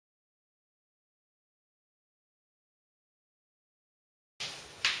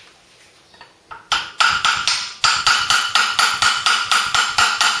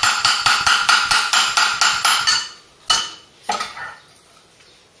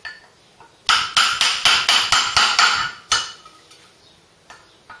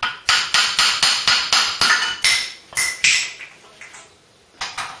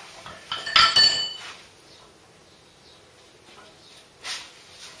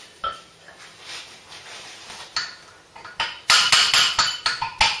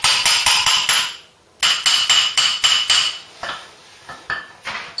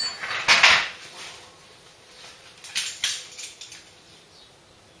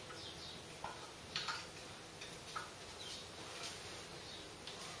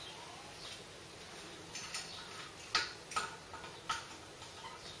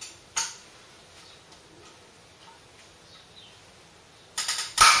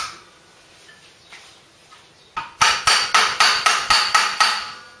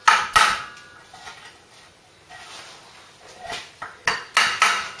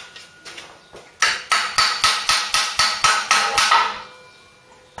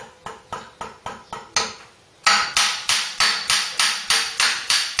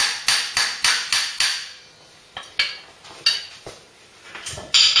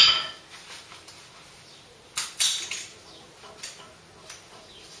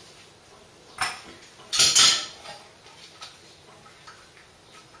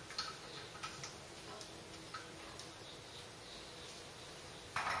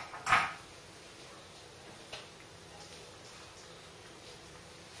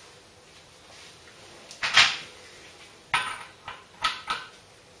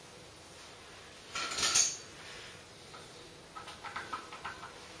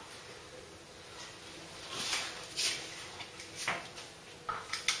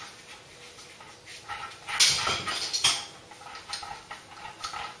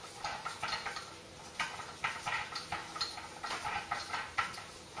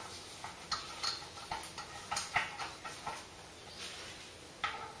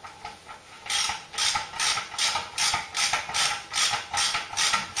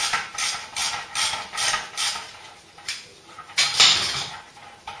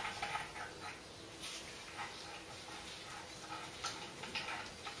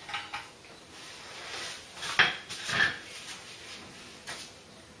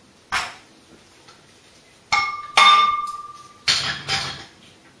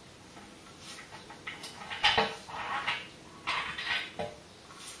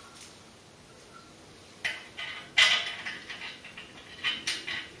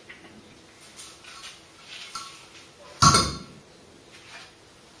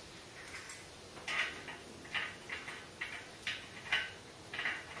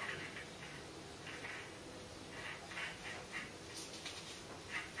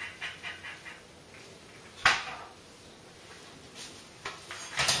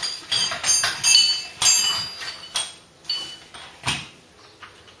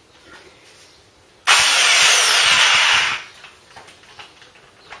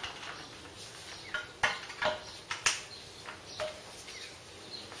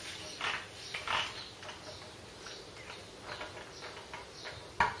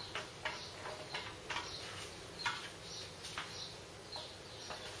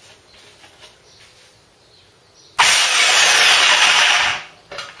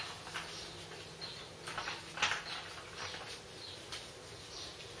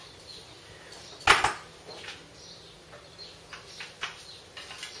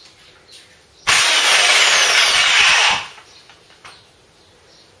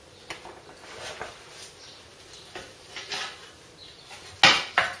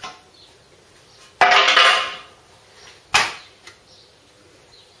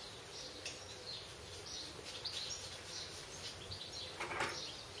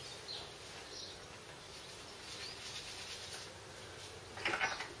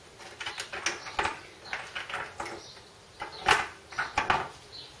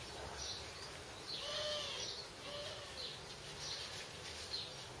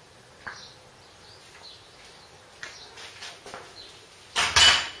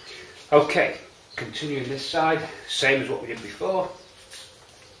 Okay, continuing this side, same as what we did before.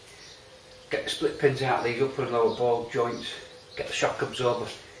 Get the split pins out of these upper and lower ball joints, get the shock absorber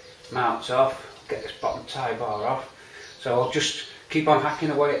mounts off, get this bottom tie bar off. So I'll just keep on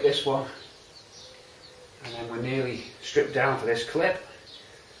hacking away at this one, and then we're nearly stripped down for this clip,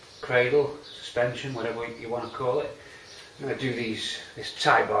 cradle, suspension, whatever you want to call it. I'm going to do this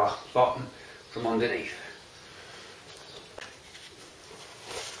tie bar bottom from underneath.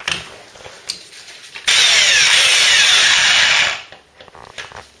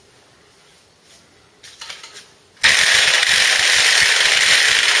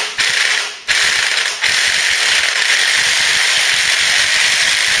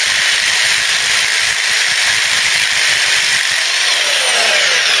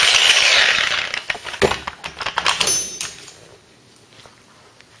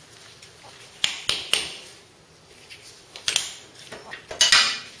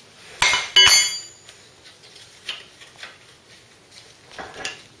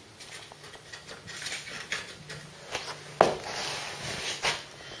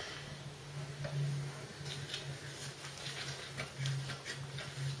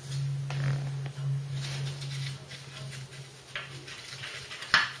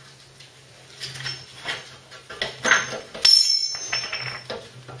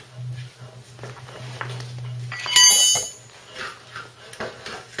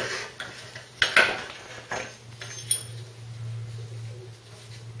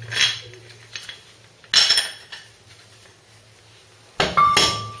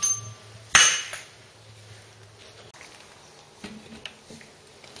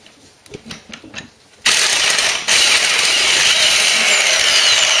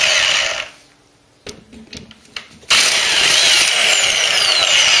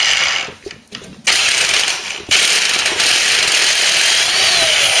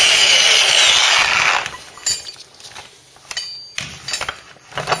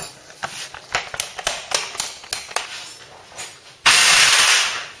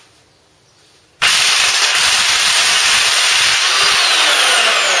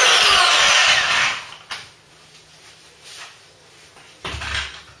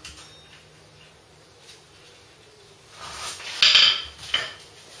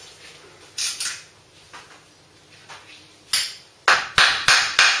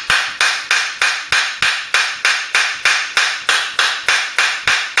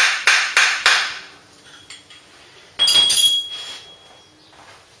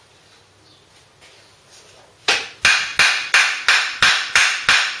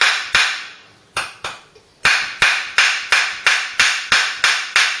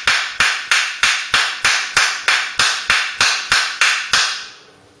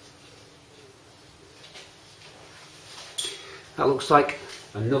 That looks like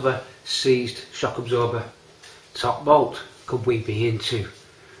another seized shock absorber top bolt. Could we be into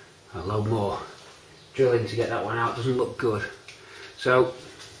a load more drilling to get that one out? Doesn't look good. So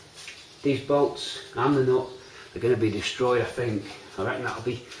these bolts and the nut are going to be destroyed, I think. I reckon that'll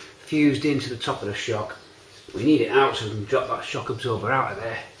be fused into the top of the shock. We need it out so we can drop that shock absorber out of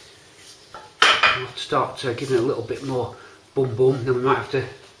there. We'll have to start giving it a little bit more boom boom, then we might have to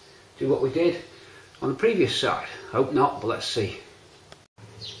do what we did on the previous side. Hope not, but let's see.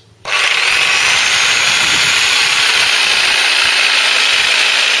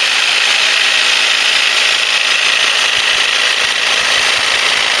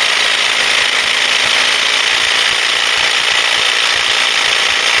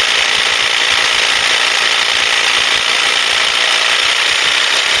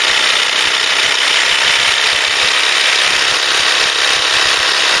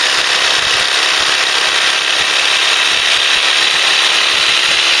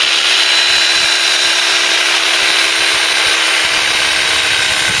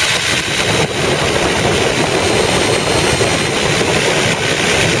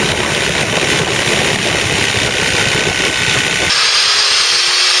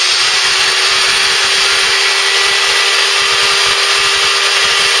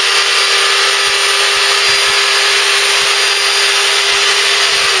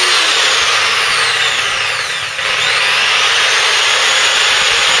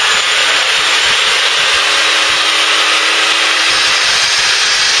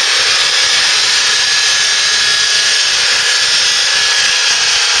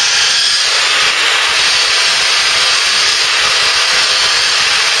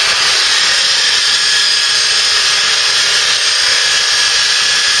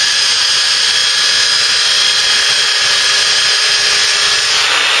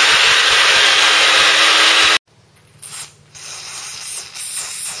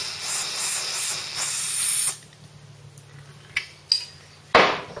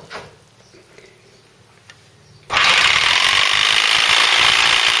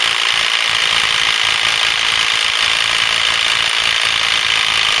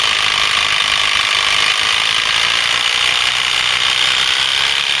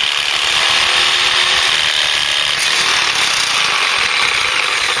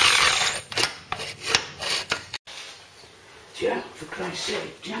 Christ's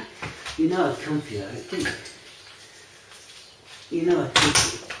sake, Jack. You know I'd come for you, didn't you? You know I'd come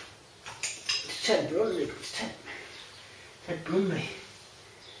for you. It's Ted Brumley. It's Ted Brumley.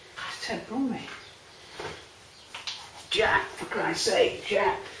 It's Ted Brumley. Jack, for Christ's sake,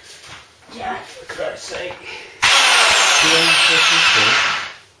 Jack. Jack, for Christ's sake.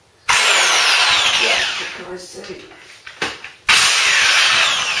 Yeah, for Christ's sake.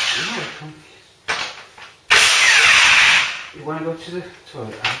 You know I'd come for you. You want to go to the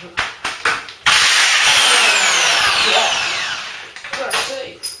toilet, Albert? Yeah, for Christ's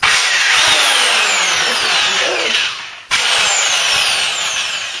sake.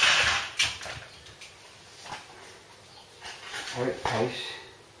 Alright, Pace.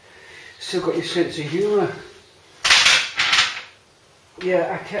 Still got your sense of humour.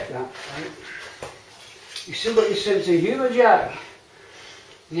 Yeah, I kept that, right? You still got your sense of humour, Jack?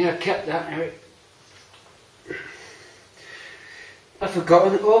 Yeah, I kept that, Eric. I've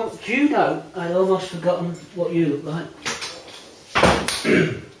forgotten, do you know, I'd almost forgotten what you look like.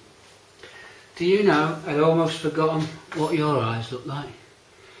 Do you know, I'd almost forgotten what your eyes look like.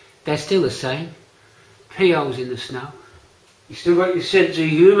 They're still the same. P.O.'s in the snow. You still got your sense of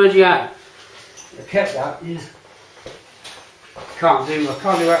humour, Jack? I kept that, yeah. I can't do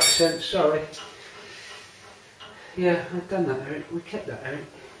accents, sorry. Yeah, I've done that, Eric. We kept that, Eric.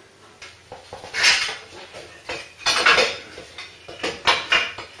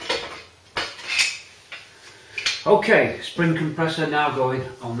 Okay, spring compressor now going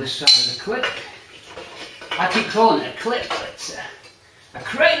on this side of the clip. I keep calling it a clip, but it's a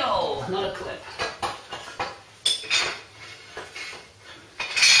cradle, not a clip.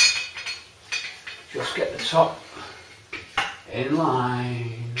 Just get the top in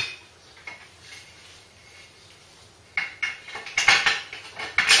line.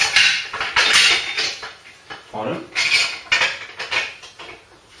 Bottom.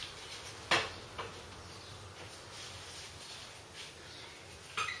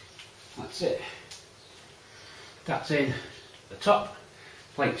 That's it. That's in the top,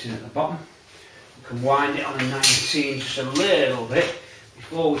 plate's in at the bottom. You can wind it on a 19 just a little bit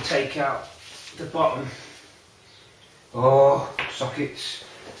before we take out the bottom. Oh, sockets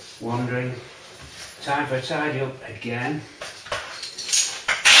wandering. Time for a tidy up again.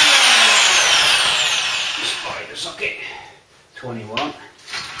 Spider socket 21,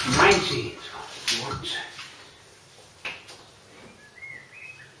 19. What?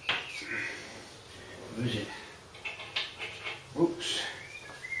 Where is it? Oops.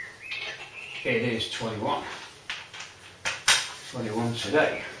 It is 21. 21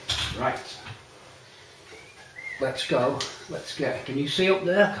 today. Right. Let's go. Let's get. Can you see up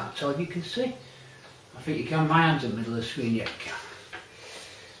there? I can't tell if you can see. I think you can. My hand's in the middle of the screen. Yeah, you can.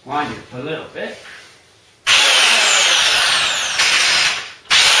 Wind it up a little bit.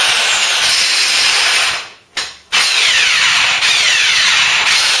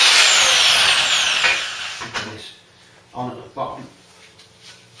 Put this on at the bottom.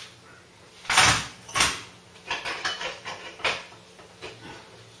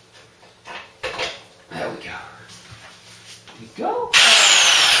 There we go. There we go.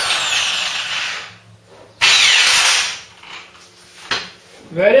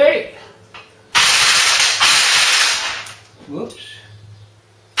 Ready? Whoops.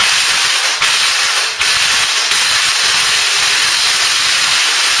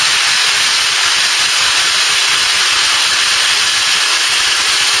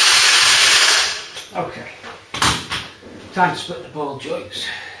 Okay. Time to split the ball joints.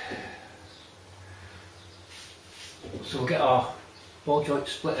 So we'll get our ball joint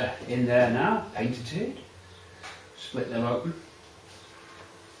splitter in there now, painted. Split them open.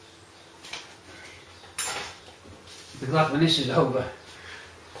 Be glad when this is over.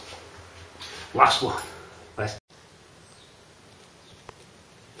 Last one.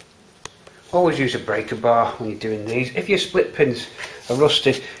 Always use a breaker bar when you're doing these. If your split pins are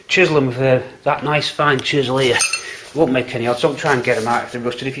rusted, chisel them with that nice fine chisel here. It won't make any odds. Don't try and get them out if they're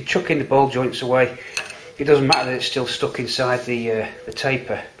rusted. If you're chucking the ball joints away, it doesn't matter that it's still stuck inside the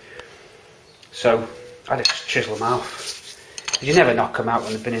taper. So I just chisel them out. You never knock them out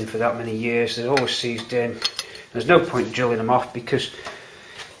when they've been in for that many years. They're always seized in. There's no point drilling them off because,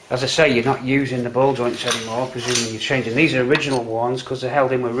 as I say, you're not using the ball joints anymore, presuming you're changing. These are original ones because they're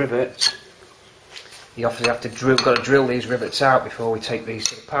held in with rivets. You obviously have to got to drill these rivets out before we take these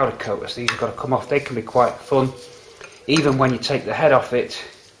to the powder coaters. These have got to come off. They can be quite fun. Even when you take the head off it,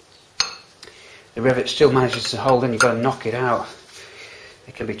 the rivet still manages to hold in. You've got to knock it out.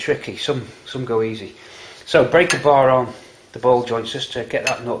 It can be tricky. Some go easy. So break a bar on the ball joints just to get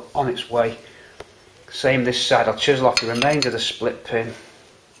that nut on its way. Same this side, I'll chisel off the remains of the split pin.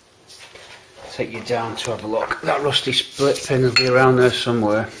 Take you down to have a look. That rusty split pin will be around there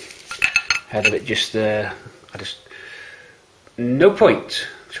somewhere. Head of it just there. No point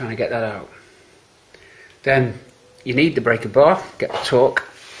trying to get that out. Then you need the breaker bar, get the torque,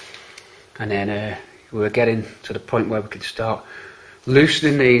 and then we're getting to the point where we can start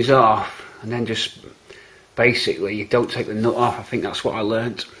loosening these off, and then just basically you don't take the nut off. I think that's what I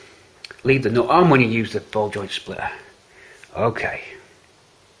learnt. Leave the nut on when you use the ball joint splitter. Okay.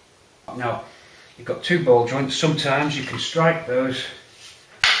 Now, you've got two ball joints. Sometimes you can strike those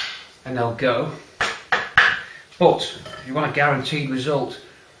and they'll go. But if you want a guaranteed result,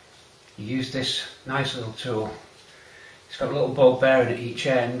 you use this nice little tool. It's got a little ball bearing at each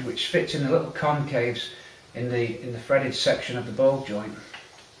end which fits in the little concaves in the threaded section of the ball joint.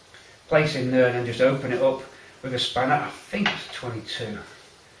 Place in there and then just open it up with a spanner. I think it's 22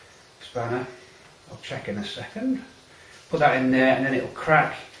 spanner. I'll check in a second. Put that in there and then it'll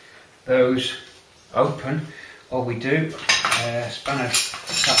crack those open. All we do, spanner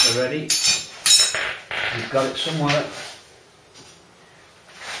tap ready. We've got it somewhere.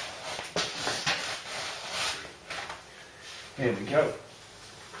 Here we go.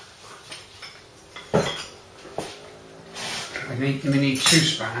 We need two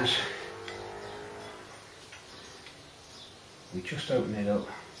spanners. We just open it up.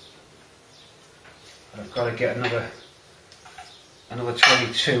 I've got to get another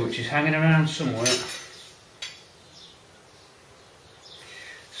 22 which is hanging around somewhere.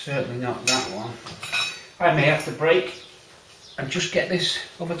 Certainly not that one. I may have to break and just get this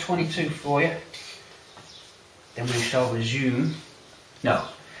other 22 for you. Then we shall resume. No,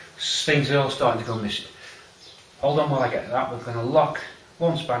 things are all starting to go missing. Hold on while I get that. We're going to lock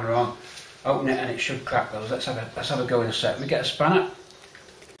one spanner on, open it, and it should crack those. Let's have a go in a sec. We get a spanner.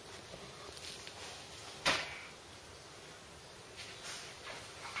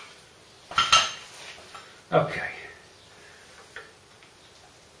 Okay.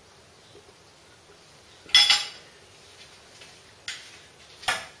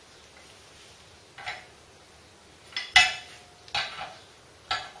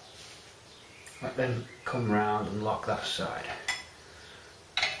 Let them come round and lock that side.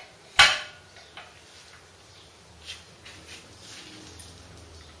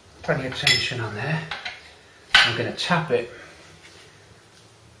 Plenty of tension on there. I'm going to tap it.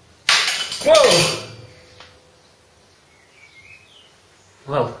 Whoa!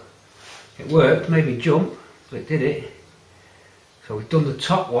 Well, it worked, maybe jump, but it did it. So we've done the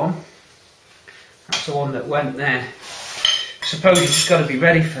top one. That's the one that went there. I suppose you've just got to be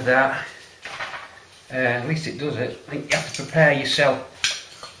ready for that. At least it does it. I think you have to prepare yourself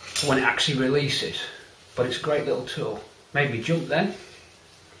for when it actually releases. But it's a great little tool. Maybe jump then.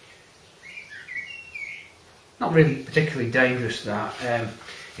 Not really particularly dangerous that.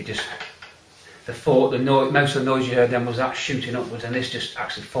 It just most of the noise you heard then was that shooting upwards, and this just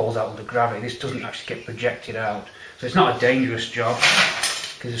actually falls out under gravity. This doesn't actually get projected out. So it's not a dangerous job,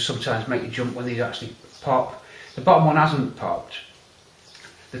 because it sometimes make you jump when these actually pop. The bottom one hasn't popped.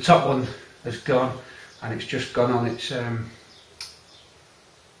 The top one has gone, and it's just gone on its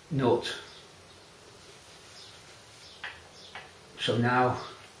nut. So now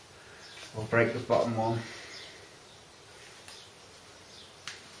we'll break the bottom one.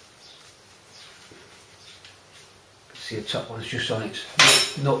 See, the top one's just on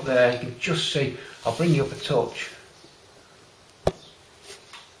its nut there. You can just see. I'll bring you up a touch.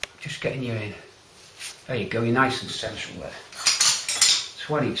 Just getting you in. There you go, you're nice and central there.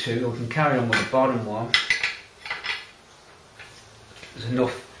 22, we can carry on with the bottom one. There's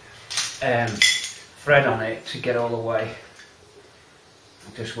enough thread on it to get all the way.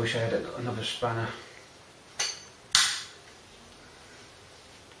 I just wish I had another spanner.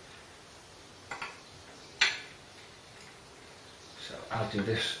 So I'll do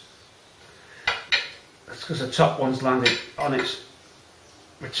this. That's because the top one's landed on its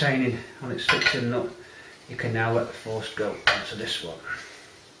retaining, on its fixing nut. You can now let the force go onto this one.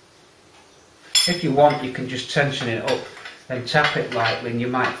 If you want, you can just tension it up, then tap it lightly, and you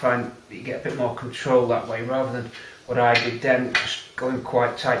might find that you get a bit more control that way, rather than what I did then, just going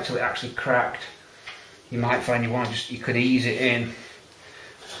quite tight till it actually cracked. You might find you could ease it in.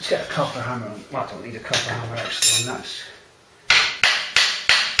 Let's get a copper hammer on. Well, I don't need a copper hammer actually on that.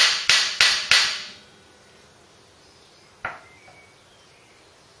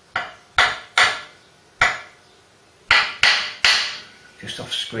 Just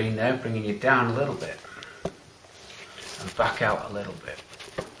off screen there, bringing you down a little bit and back out a little bit.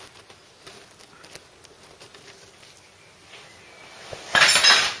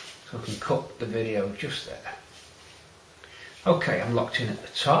 so I can cut the video just there. Okay, I'm locked in at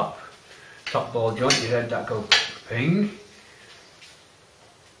the top ball joint. You heard that go ping.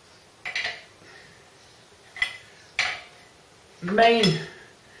 The main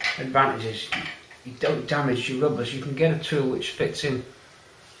advantage is you don't damage your rubbers. You can get a tool which fits in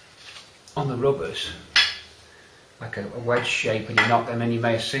on the rubbers like a wedge shape, and you knock them in. You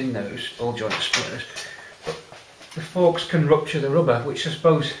may have seen those ball joint splitters, but the forks can rupture the rubber, which I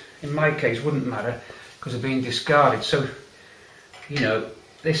suppose in my case wouldn't matter because they're being discarded. So, you know,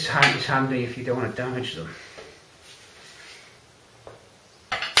 this is handy if you don't want to damage them.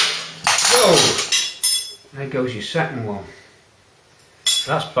 Whoa! There goes your second one.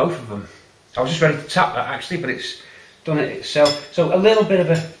 So that's both of them. I was just ready to tap that actually, but it's done it itself. So a little bit of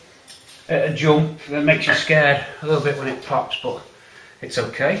a jump that makes you scared a little bit when it pops, but it's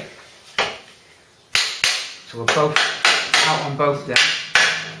okay. So we're both out on both there.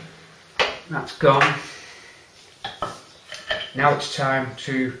 That's gone. Now it's time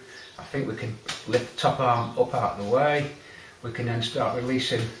to, I think we can lift the top arm up out of the way. We can then start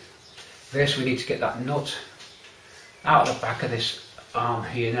releasing this. We need to get that nut out of the back of this arm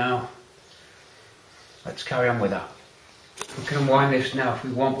here now. Let's carry on with that. We can unwind this now if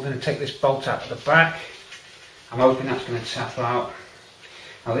we want. We're going to take this bolt out of the back. I'm hoping that's going to tap out.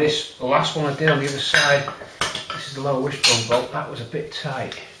 Now this, the last one I did on the other side, this is the lower wishbone bolt. That was a bit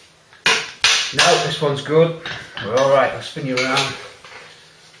tight. No, this one's good. We're alright, I'll spin you around.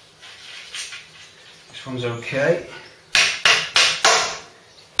 This one's okay.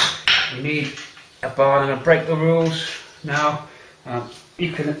 We need a bar. I'm going to break the rules now.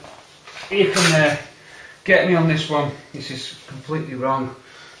 You can get me on this one. This is completely wrong.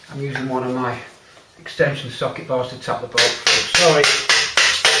 I'm using one of my extension socket bars to tap the bolt through. Sorry,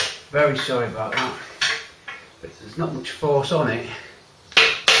 very sorry about that. But there's not much force on it.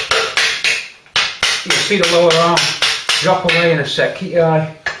 You can see the lower arm drop away in a sec. Keep your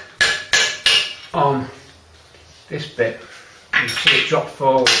eye on this bit. You can see it drop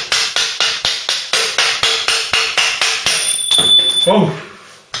forward. Oh!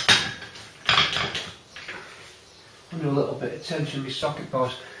 Under a little bit of tension, my socket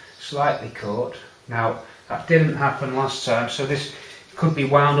bar's slightly caught. Now that didn't happen last time, so this could be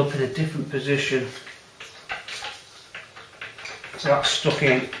wound up in a different position. So that's stuck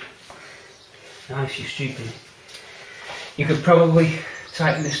in. Nice, you stupid. You could probably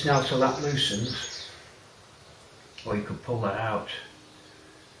tighten this now till that loosens, or you could pull that out.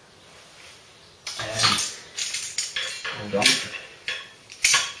 Hold on.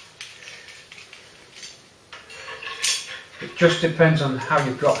 It just depends on how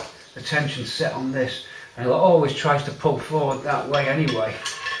you've got the tension set on this, and it always tries to pull forward that way anyway.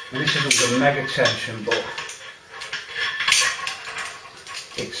 And this isn't the mega tension, but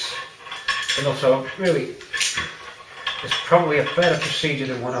it's enough. So really, it's probably a better procedure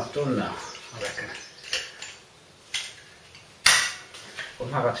than what I've done now, I reckon. But I'm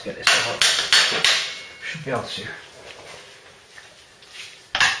about to get this out. Should be able to.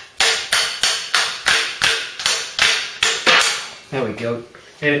 There we go.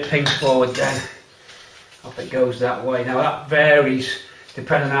 Here it pings forward then. Off it goes that way. Now that varies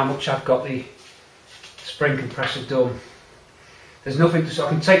depending on how much I've got the spring compressor done. There's nothing to, so I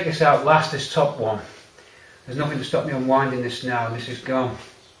can take this out last, this top one. There's nothing to stop me unwinding this now, and this is gone.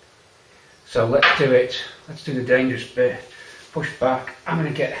 So let's do it. Let's do the dangerous bit. Push back. I'm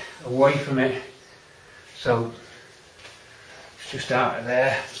going to get away from it. So it's just out of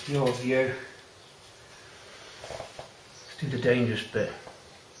there. Your view. Do the dangerous bit.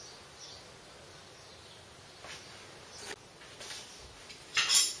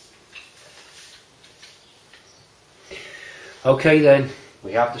 Okay then,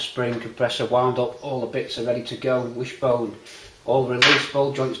 we have the spring compressor wound up, all the bits are ready to go, wishbone, all the release,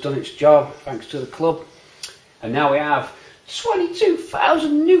 ball joint's done its job, thanks to the club. And now we have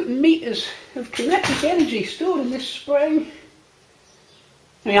 22,000 Newton meters of kinetic energy stored in this spring.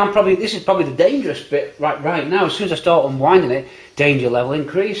 I mean, this is probably the dangerous bit right now. As soon as I start unwinding it, danger level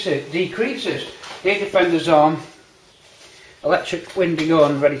decreases. Air defender's on, electric winding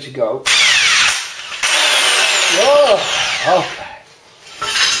on, ready to go. Whoa! Okay.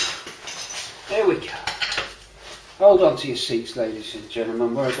 There we go. Hold on to your seats, ladies and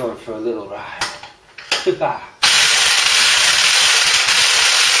gentlemen. We're going for a little ride. Goodbye.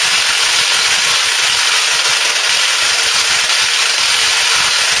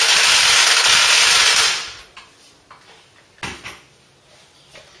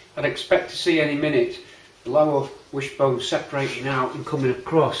 I'd expect to see any minute the lower wishbone separating out and coming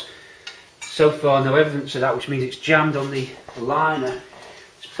across. So far no evidence of that, which means it's jammed on the liner.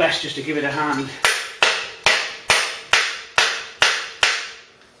 It's best just to give it a hand.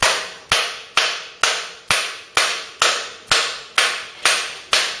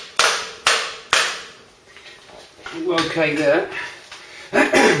 We're okay there.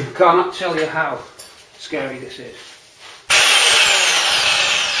 Cannot tell you how scary this is.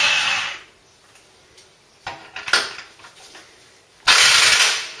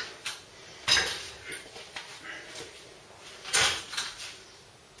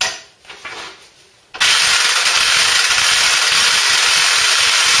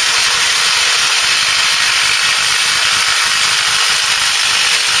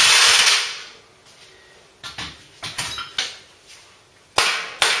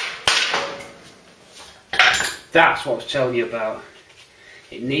 That's what I was telling you about.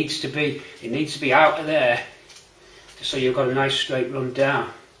 It needs to be out of there, just so you've got a nice straight run down.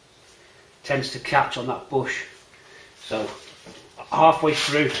 It tends to catch on that bush. So halfway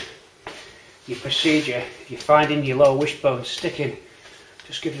through your procedure, if you're finding your lower wishbone sticking,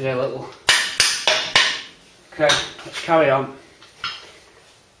 just give it a little. Okay, let's carry on.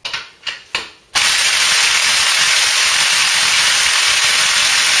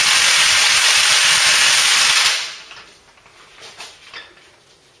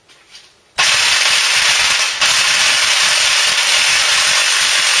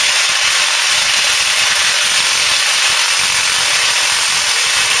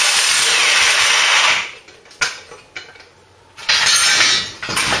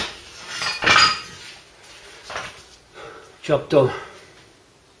 Job done.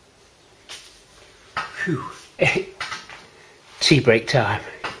 Phew. Tea break time.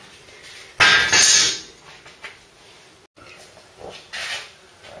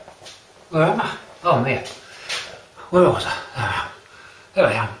 Where am I? Oh, there. Where was I? There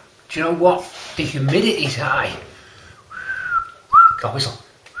I am. Do you know what? The humidity's high. Go whistle.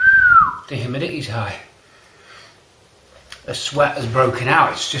 The humidity's high. The sweat has broken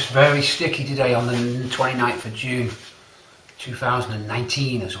out. It's just very sticky today on the 29th of June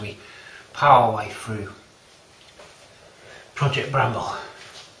 2019 as we power our way through Project Bramble.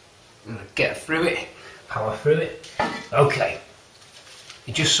 We're going to get through it, power through it. Okay,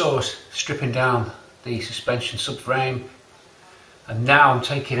 you just saw us stripping down the suspension subframe, and now I'm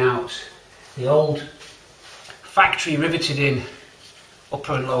taking out the old factory riveted in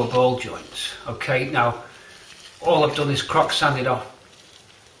upper and lower ball joints. Okay, now all I've done is crock sanded off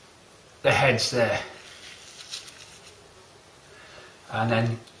the heads there, and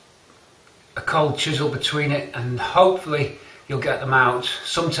then a cold chisel between it, and hopefully you'll get them out.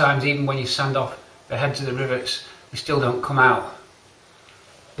 Sometimes even when you sand off the heads of the rivets, they still don't come out.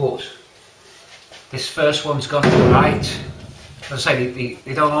 But this first one's gone right. As I say,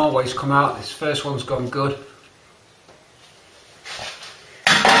 they don't always come out. This first one's gone good.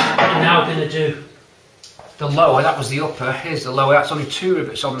 I'm now going to do the lower. That was the upper. Here's the lower. That's only 2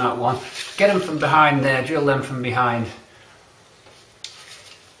 rivets on that one. Get them from behind there. Drill them from behind.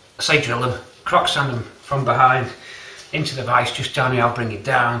 I say drill them. Crock sand them from behind into the vise just down here. I'll bring it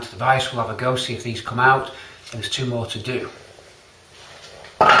down to the vise. We'll have a go, see if these come out. And there's 2 more to do.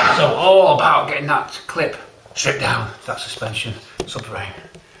 So all about getting that clip stripped down, that suspension subframe.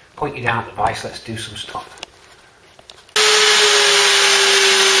 Point you down at the vise. Let's do some stuff.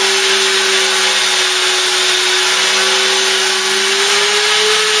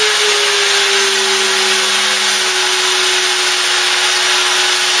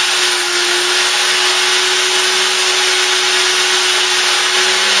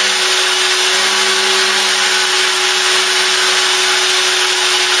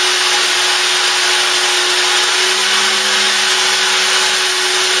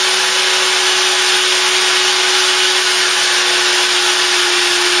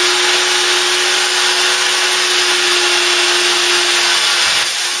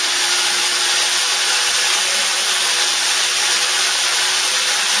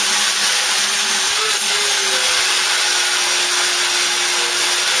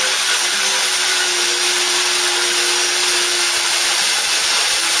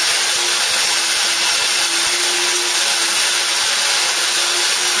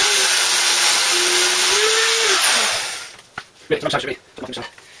 Don't touch me.